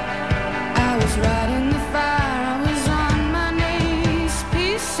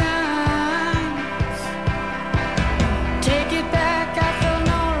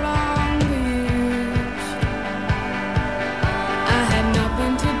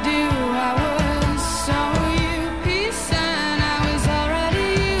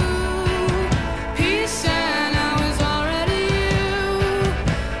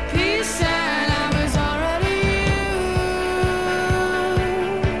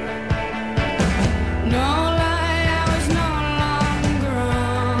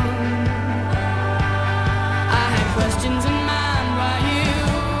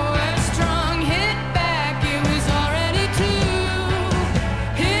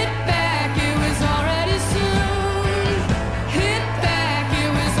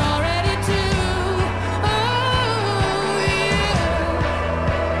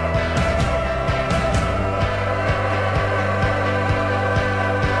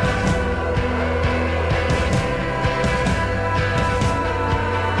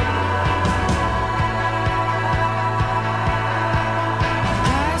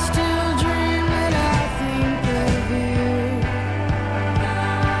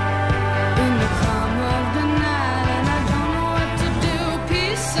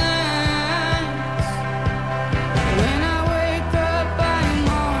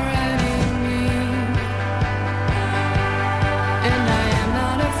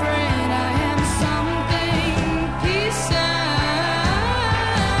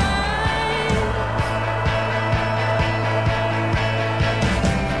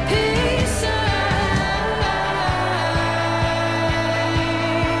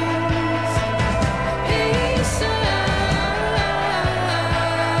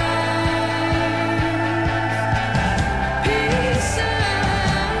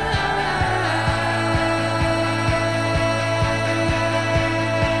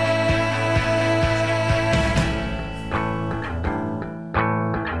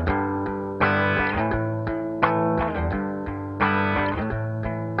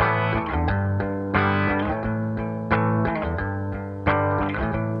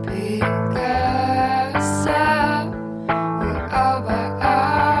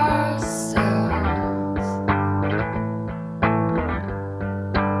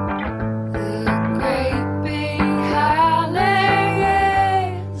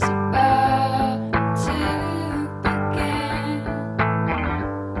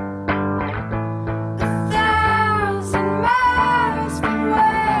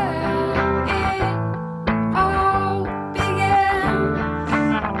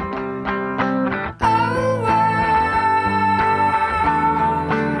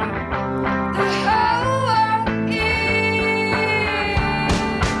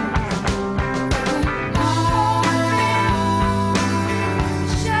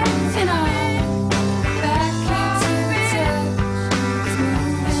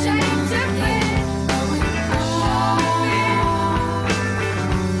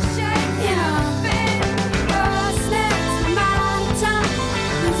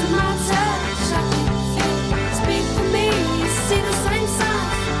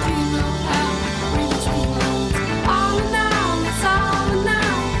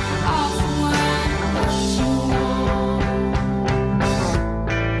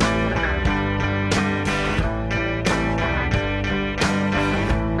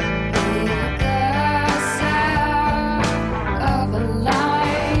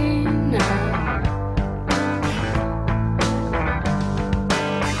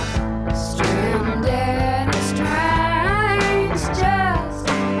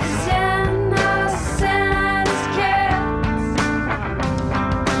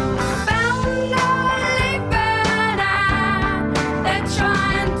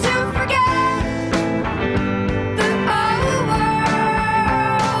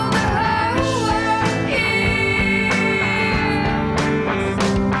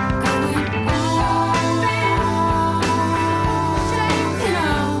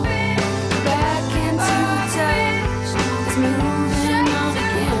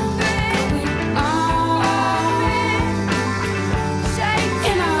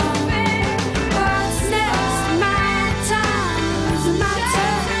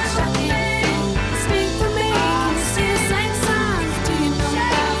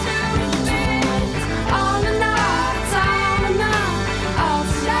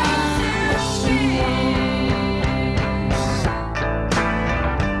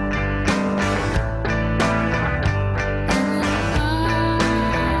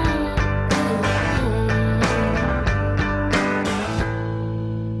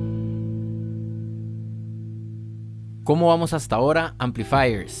 ¿Cómo vamos hasta ahora,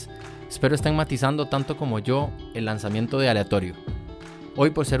 Amplifiers? Espero estén matizando tanto como yo el lanzamiento de Aleatorio.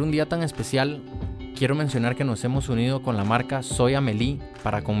 Hoy, por ser un día tan especial, quiero mencionar que nos hemos unido con la marca Soy Amelie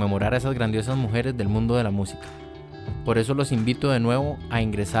para conmemorar a esas grandiosas mujeres del mundo de la música. Por eso los invito de nuevo a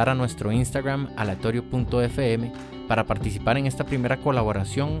ingresar a nuestro Instagram aleatorio.fm para participar en esta primera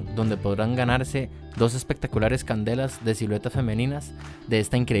colaboración donde podrán ganarse 2 espectaculares candelas de siluetas femeninas de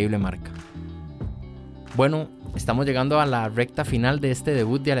esta increíble marca. Bueno, estamos llegando a la recta final de este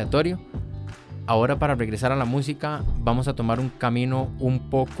debut de Aleatorio. Ahora, para regresar a la música, vamos a tomar un camino un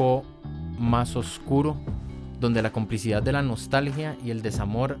poco más oscuro, donde la complicidad de la nostalgia y el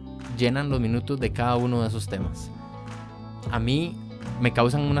desamor llenan los minutos de cada uno de esos temas. A mí me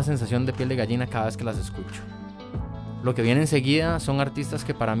causan una sensación de piel de gallina cada vez que las escucho. Lo que viene enseguida son artistas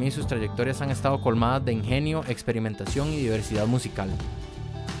que para mí sus trayectorias han estado colmadas de ingenio, experimentación y diversidad musical.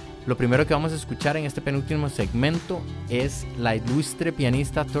 Lo primero que vamos a escuchar en este penúltimo segmento es la ilustre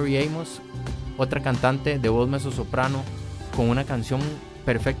pianista Tori Amos, otra cantante de voz mezzosoprano con una canción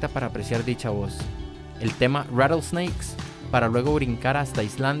perfecta para apreciar dicha voz. El tema Rattlesnakes, para luego brincar hasta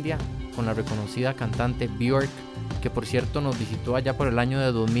Islandia con la reconocida cantante Björk, que por cierto nos visitó allá por el año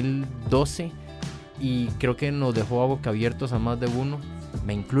de 2012 y creo que nos dejó a boca abiertos a más de uno,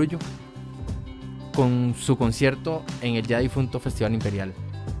 me incluyo, con su concierto en el ya difunto Festival Imperial.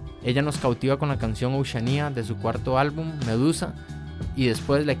 Ella nos cautiva con la canción Oceanía de su cuarto álbum, Medusa, y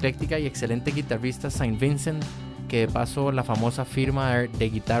después la ecléctica y excelente guitarrista Saint Vincent, que de paso la famosa firma de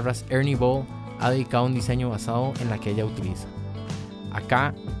guitarras Ernie Ball ha dedicado un diseño basado en la que ella utiliza.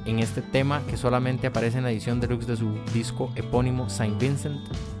 Acá, en este tema que solamente aparece en la edición deluxe de su disco epónimo Saint Vincent,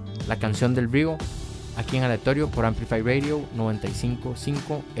 la canción del río, aquí en Aleatorio por Amplify Radio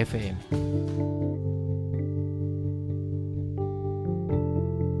 95.5 FM.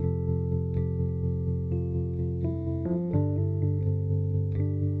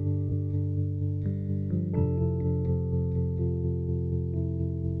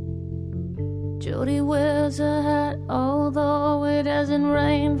 Jody wears a hat, although it hasn't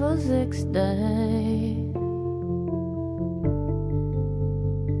rained for 6 days.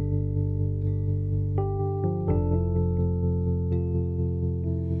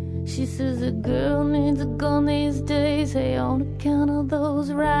 She says a girl needs a gun these days, hey, on account of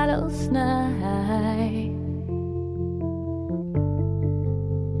those rattlesnakes.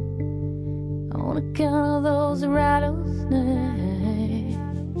 On account of those rattlesnakes.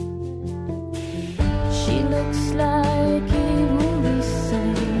 She looks like a movie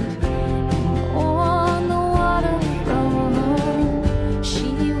saint on the waterfront.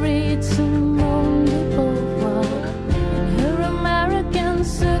 She reads Simone de Beauvoir in her American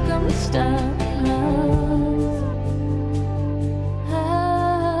Circumstance.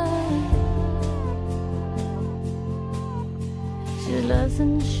 She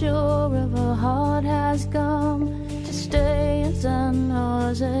isn't sure if her heart has come to stay in San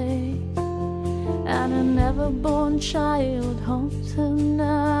Jose. And a never-born child haunts her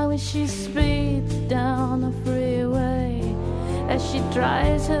now as she speeds down the freeway, as she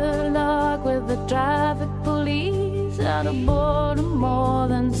tries her luck with the traffic police out of boredom more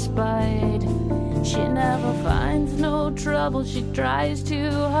than spite. She never finds no trouble, she tries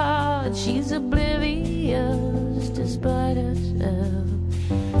too hard, she's oblivious despite herself.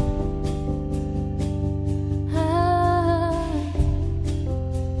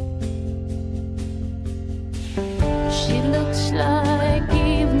 Like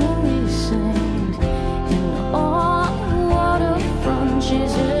Eve Marie Saint in on the waterfront. She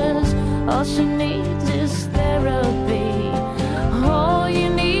says all she needs is therapy. All you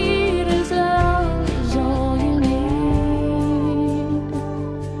need is love, is all you need.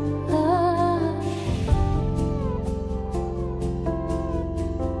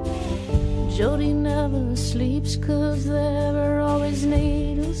 Jody never sleeps 'cause there are always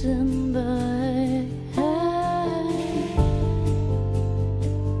needles in the hay.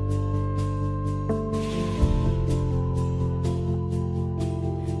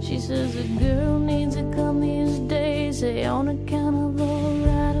 She says a girl needs a gun these days, hey, on account of the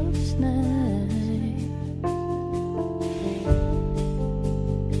rattlesnake.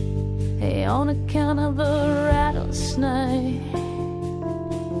 Hey, on account of the rattlesnake.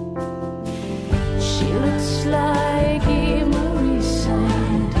 She looks like a Marie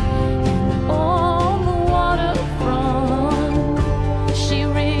Saint on the waterfront. She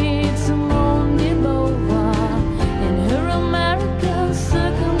reads Simone de Beauvoir in her American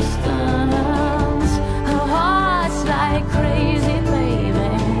Circumstance. Her heart's like crazy, baby,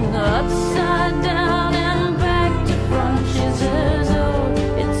 upside down and back to front. She says, oh,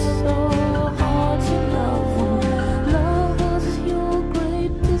 it's so hard to love when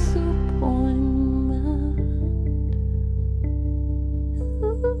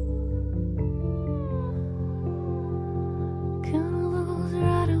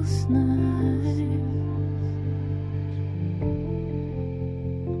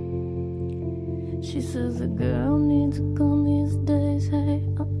 'cause a girl needs a gun these days. Hey,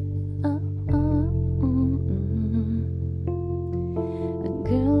 A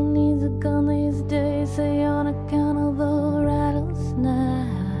girl needs a gun these days. Hey, on account of the rattlesnake.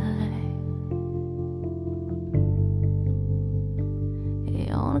 Hey,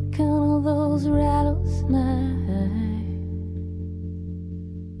 on account of those rattlesnakes.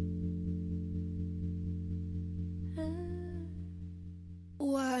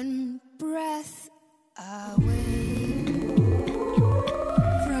 One breath away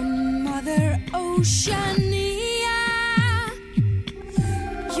from Mother Oceania,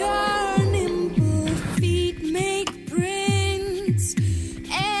 your nimble feet make prints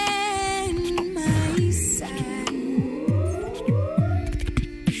in my sand.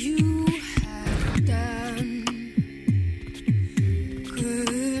 You have done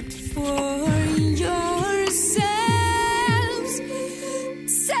good for yourselves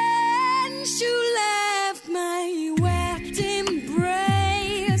since you left my wet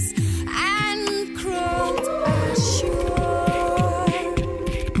embrace and crawled ashore.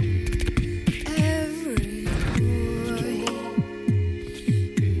 Every boy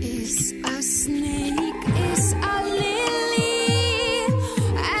is a snake, is a lily.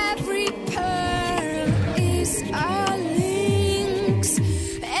 Every pearl is a lynx,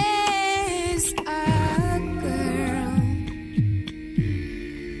 is a girl.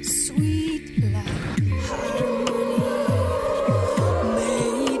 Sweet like harmony,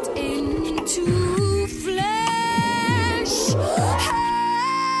 made into flesh.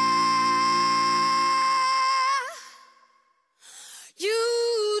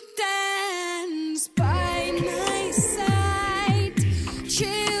 You dance by my side,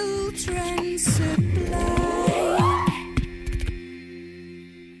 children supply.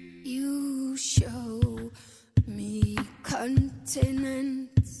 You show me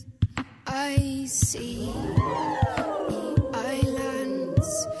continents, I see the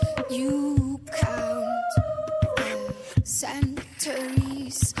islands. You count the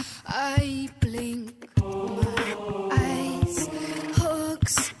centuries, I blink my eyes,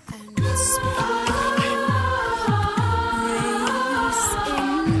 hooks and spines. Rays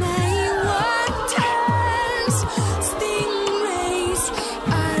in my waters, stingrays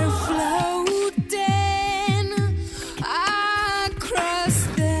are floating across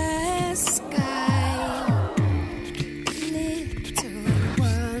the sky. Little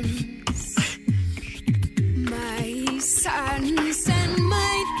ones, my sons and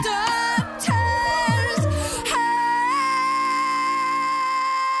my daughters.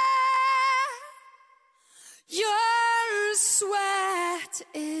 Your sweat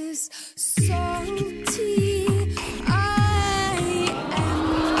is salty. I am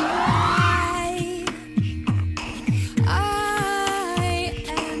why. I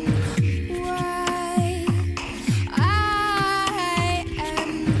am why. I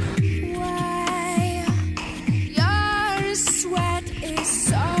am why. Your sweat is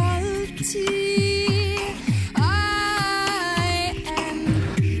salty. I am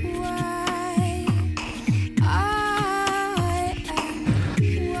why. I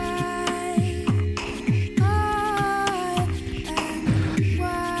am why.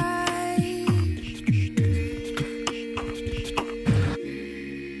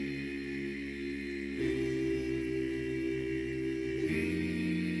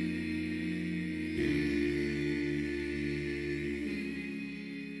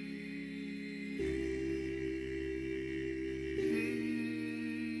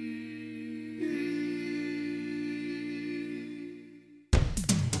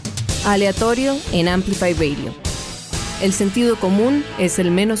 Aleatorio en Amplify Radio. El sentido común es el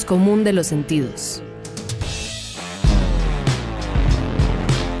menos común de los sentidos.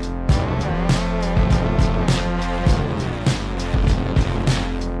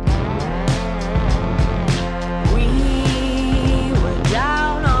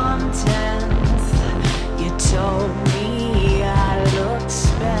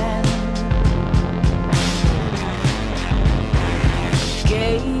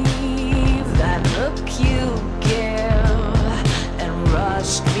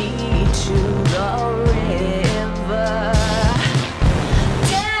 Rushed me to the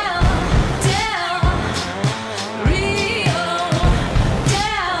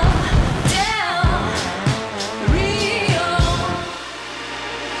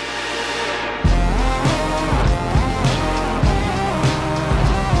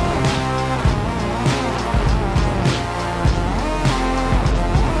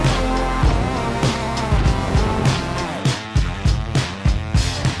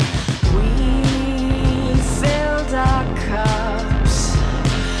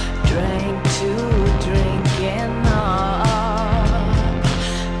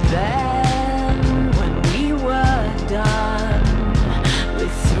Then when we were done, we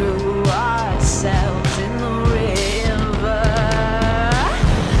threw ourselves in the river.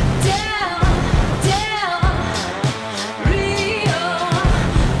 Down, down, Rio.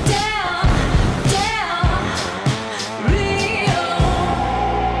 Down, down, Rio.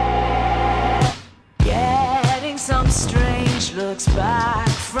 Getting some strange looks back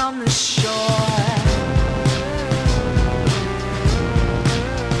from the shore.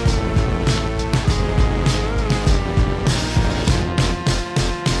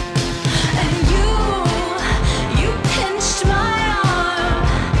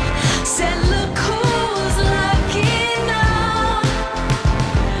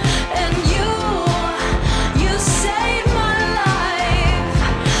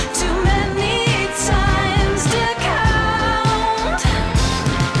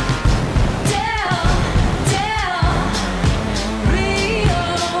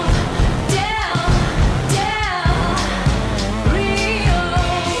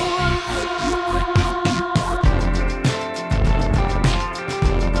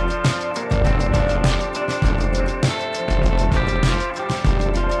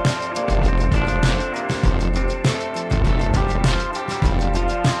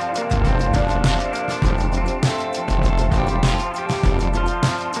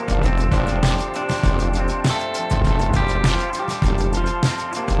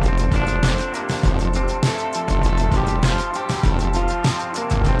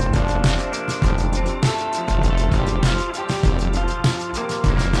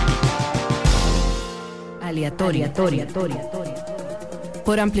 Aleatorio.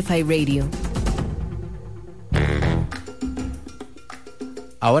 Por Amplify Radio.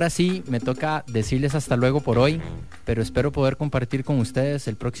 Ahora sí, me toca decirles hasta luego por hoy, pero espero poder compartir con ustedes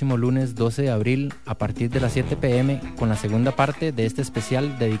el próximo lunes 12 de abril a partir de las 7 p.m. con la segunda parte de este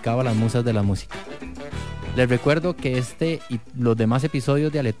especial dedicado a las musas de la música. Les recuerdo que este y los demás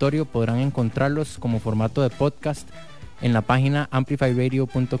episodios de Aleatorio podrán encontrarlos como formato de podcast en la página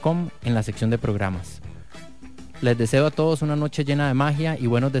amplifyradio.com en la sección de programas. Les deseo a todos una noche llena de magia y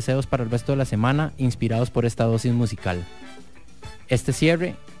buenos deseos para el resto de la semana, inspirados por esta dosis musical. Este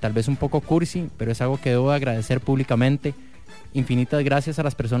cierre, tal vez un poco cursi, pero es algo que debo agradecer públicamente. Infinitas gracias a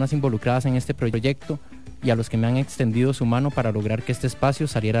las personas involucradas en este proyecto y a los que me han extendido su mano para lograr que este espacio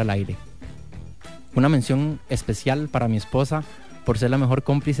saliera al aire. Una mención especial para mi esposa por ser la mejor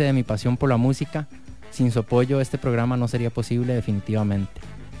cómplice de mi pasión por la música. Sin su apoyo este programa no sería posible definitivamente.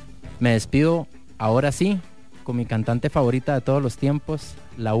 Me despido ahora sí con mi cantante favorita de todos los tiempos,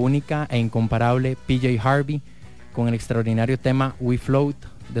 la única e incomparable PJ Harvey, con el extraordinario tema We Float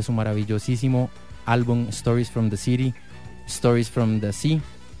de su maravillosísimo álbum Stories from the City, Stories from the Sea,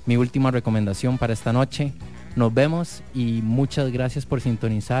 mi última recomendación para esta noche. Nos vemos y muchas gracias por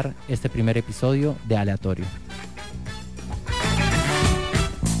sintonizar este primer episodio de Aleatorio.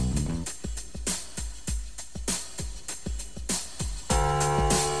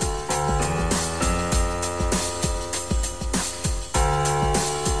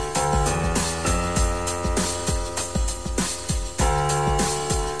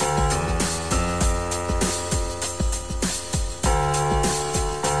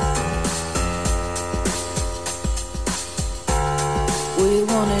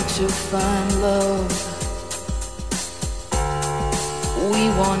 To find love, we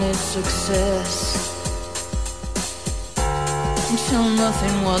wanted success until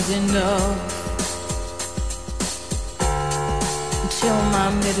nothing was enough, until my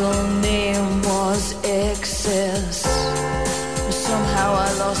middle name was excess. Somehow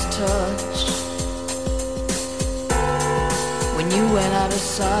I lost touch when you went out of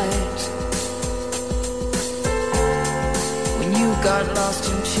sight. Got lost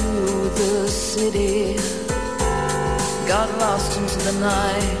into the city, got lost into the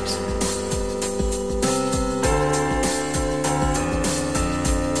night.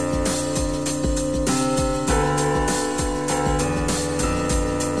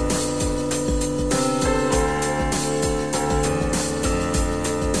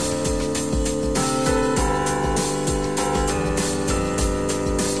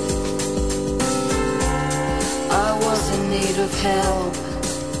 Help,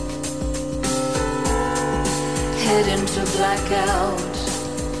 head into blackout,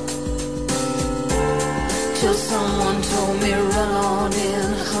 till someone told me run on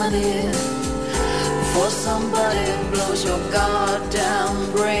in, honey, before somebody blows your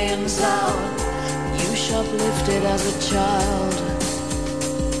goddamn brains out. You shoplifted as a child,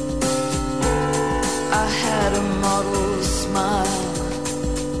 I had a model smile,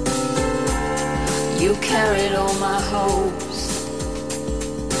 you carried all my hopes.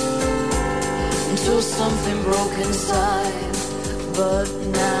 until something broke inside. But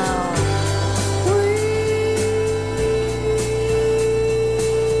now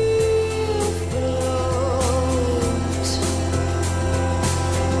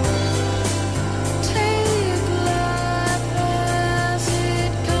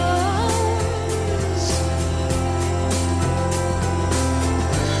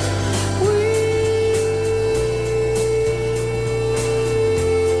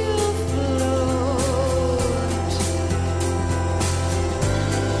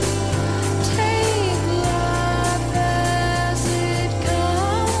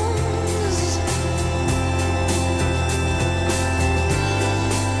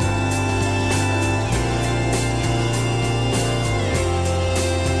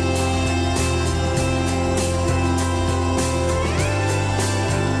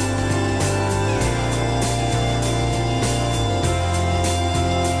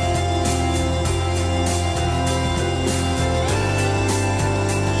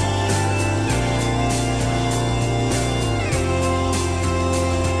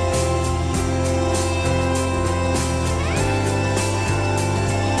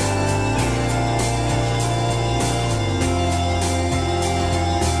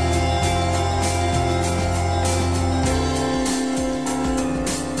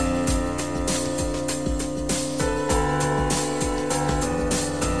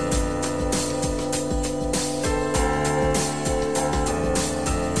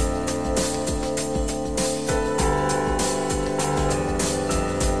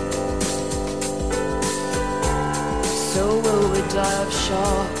die of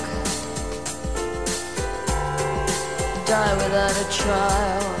shock, die without a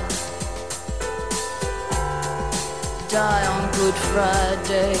trial, die on Good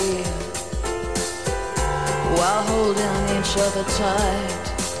Friday, while holding each other tight.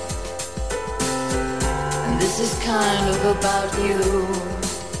 And this is kind of about you,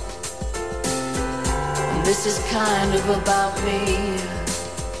 and this is kind of about me.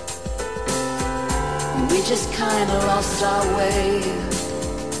 We just kinda lost our way.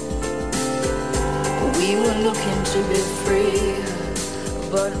 We were looking to be free,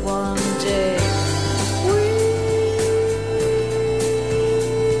 but one day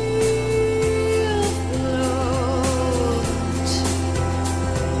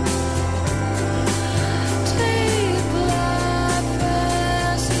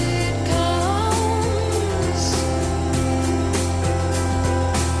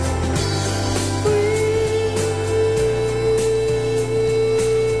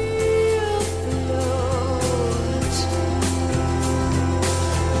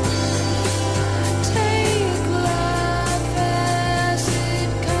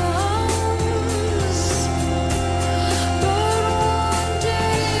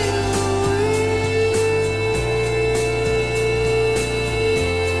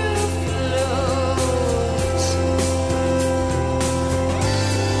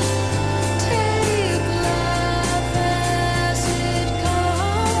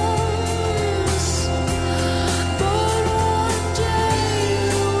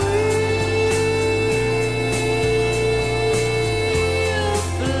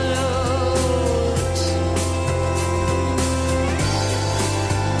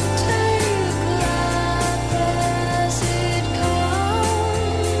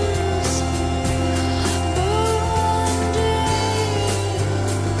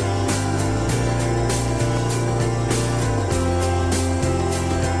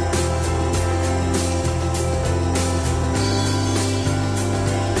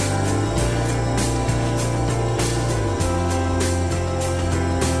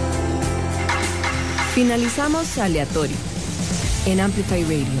Finalizamos Aleatorio en Amplify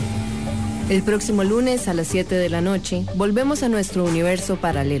Radio. El próximo lunes a las 7 de la noche volvemos a nuestro universo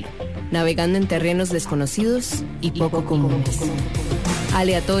paralelo, navegando en terrenos desconocidos y poco comunes.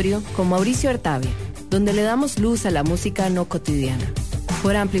 Aleatorio con Mauricio Artavia, donde le damos luz a la música no cotidiana.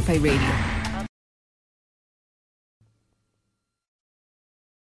 Por Amplify Radio.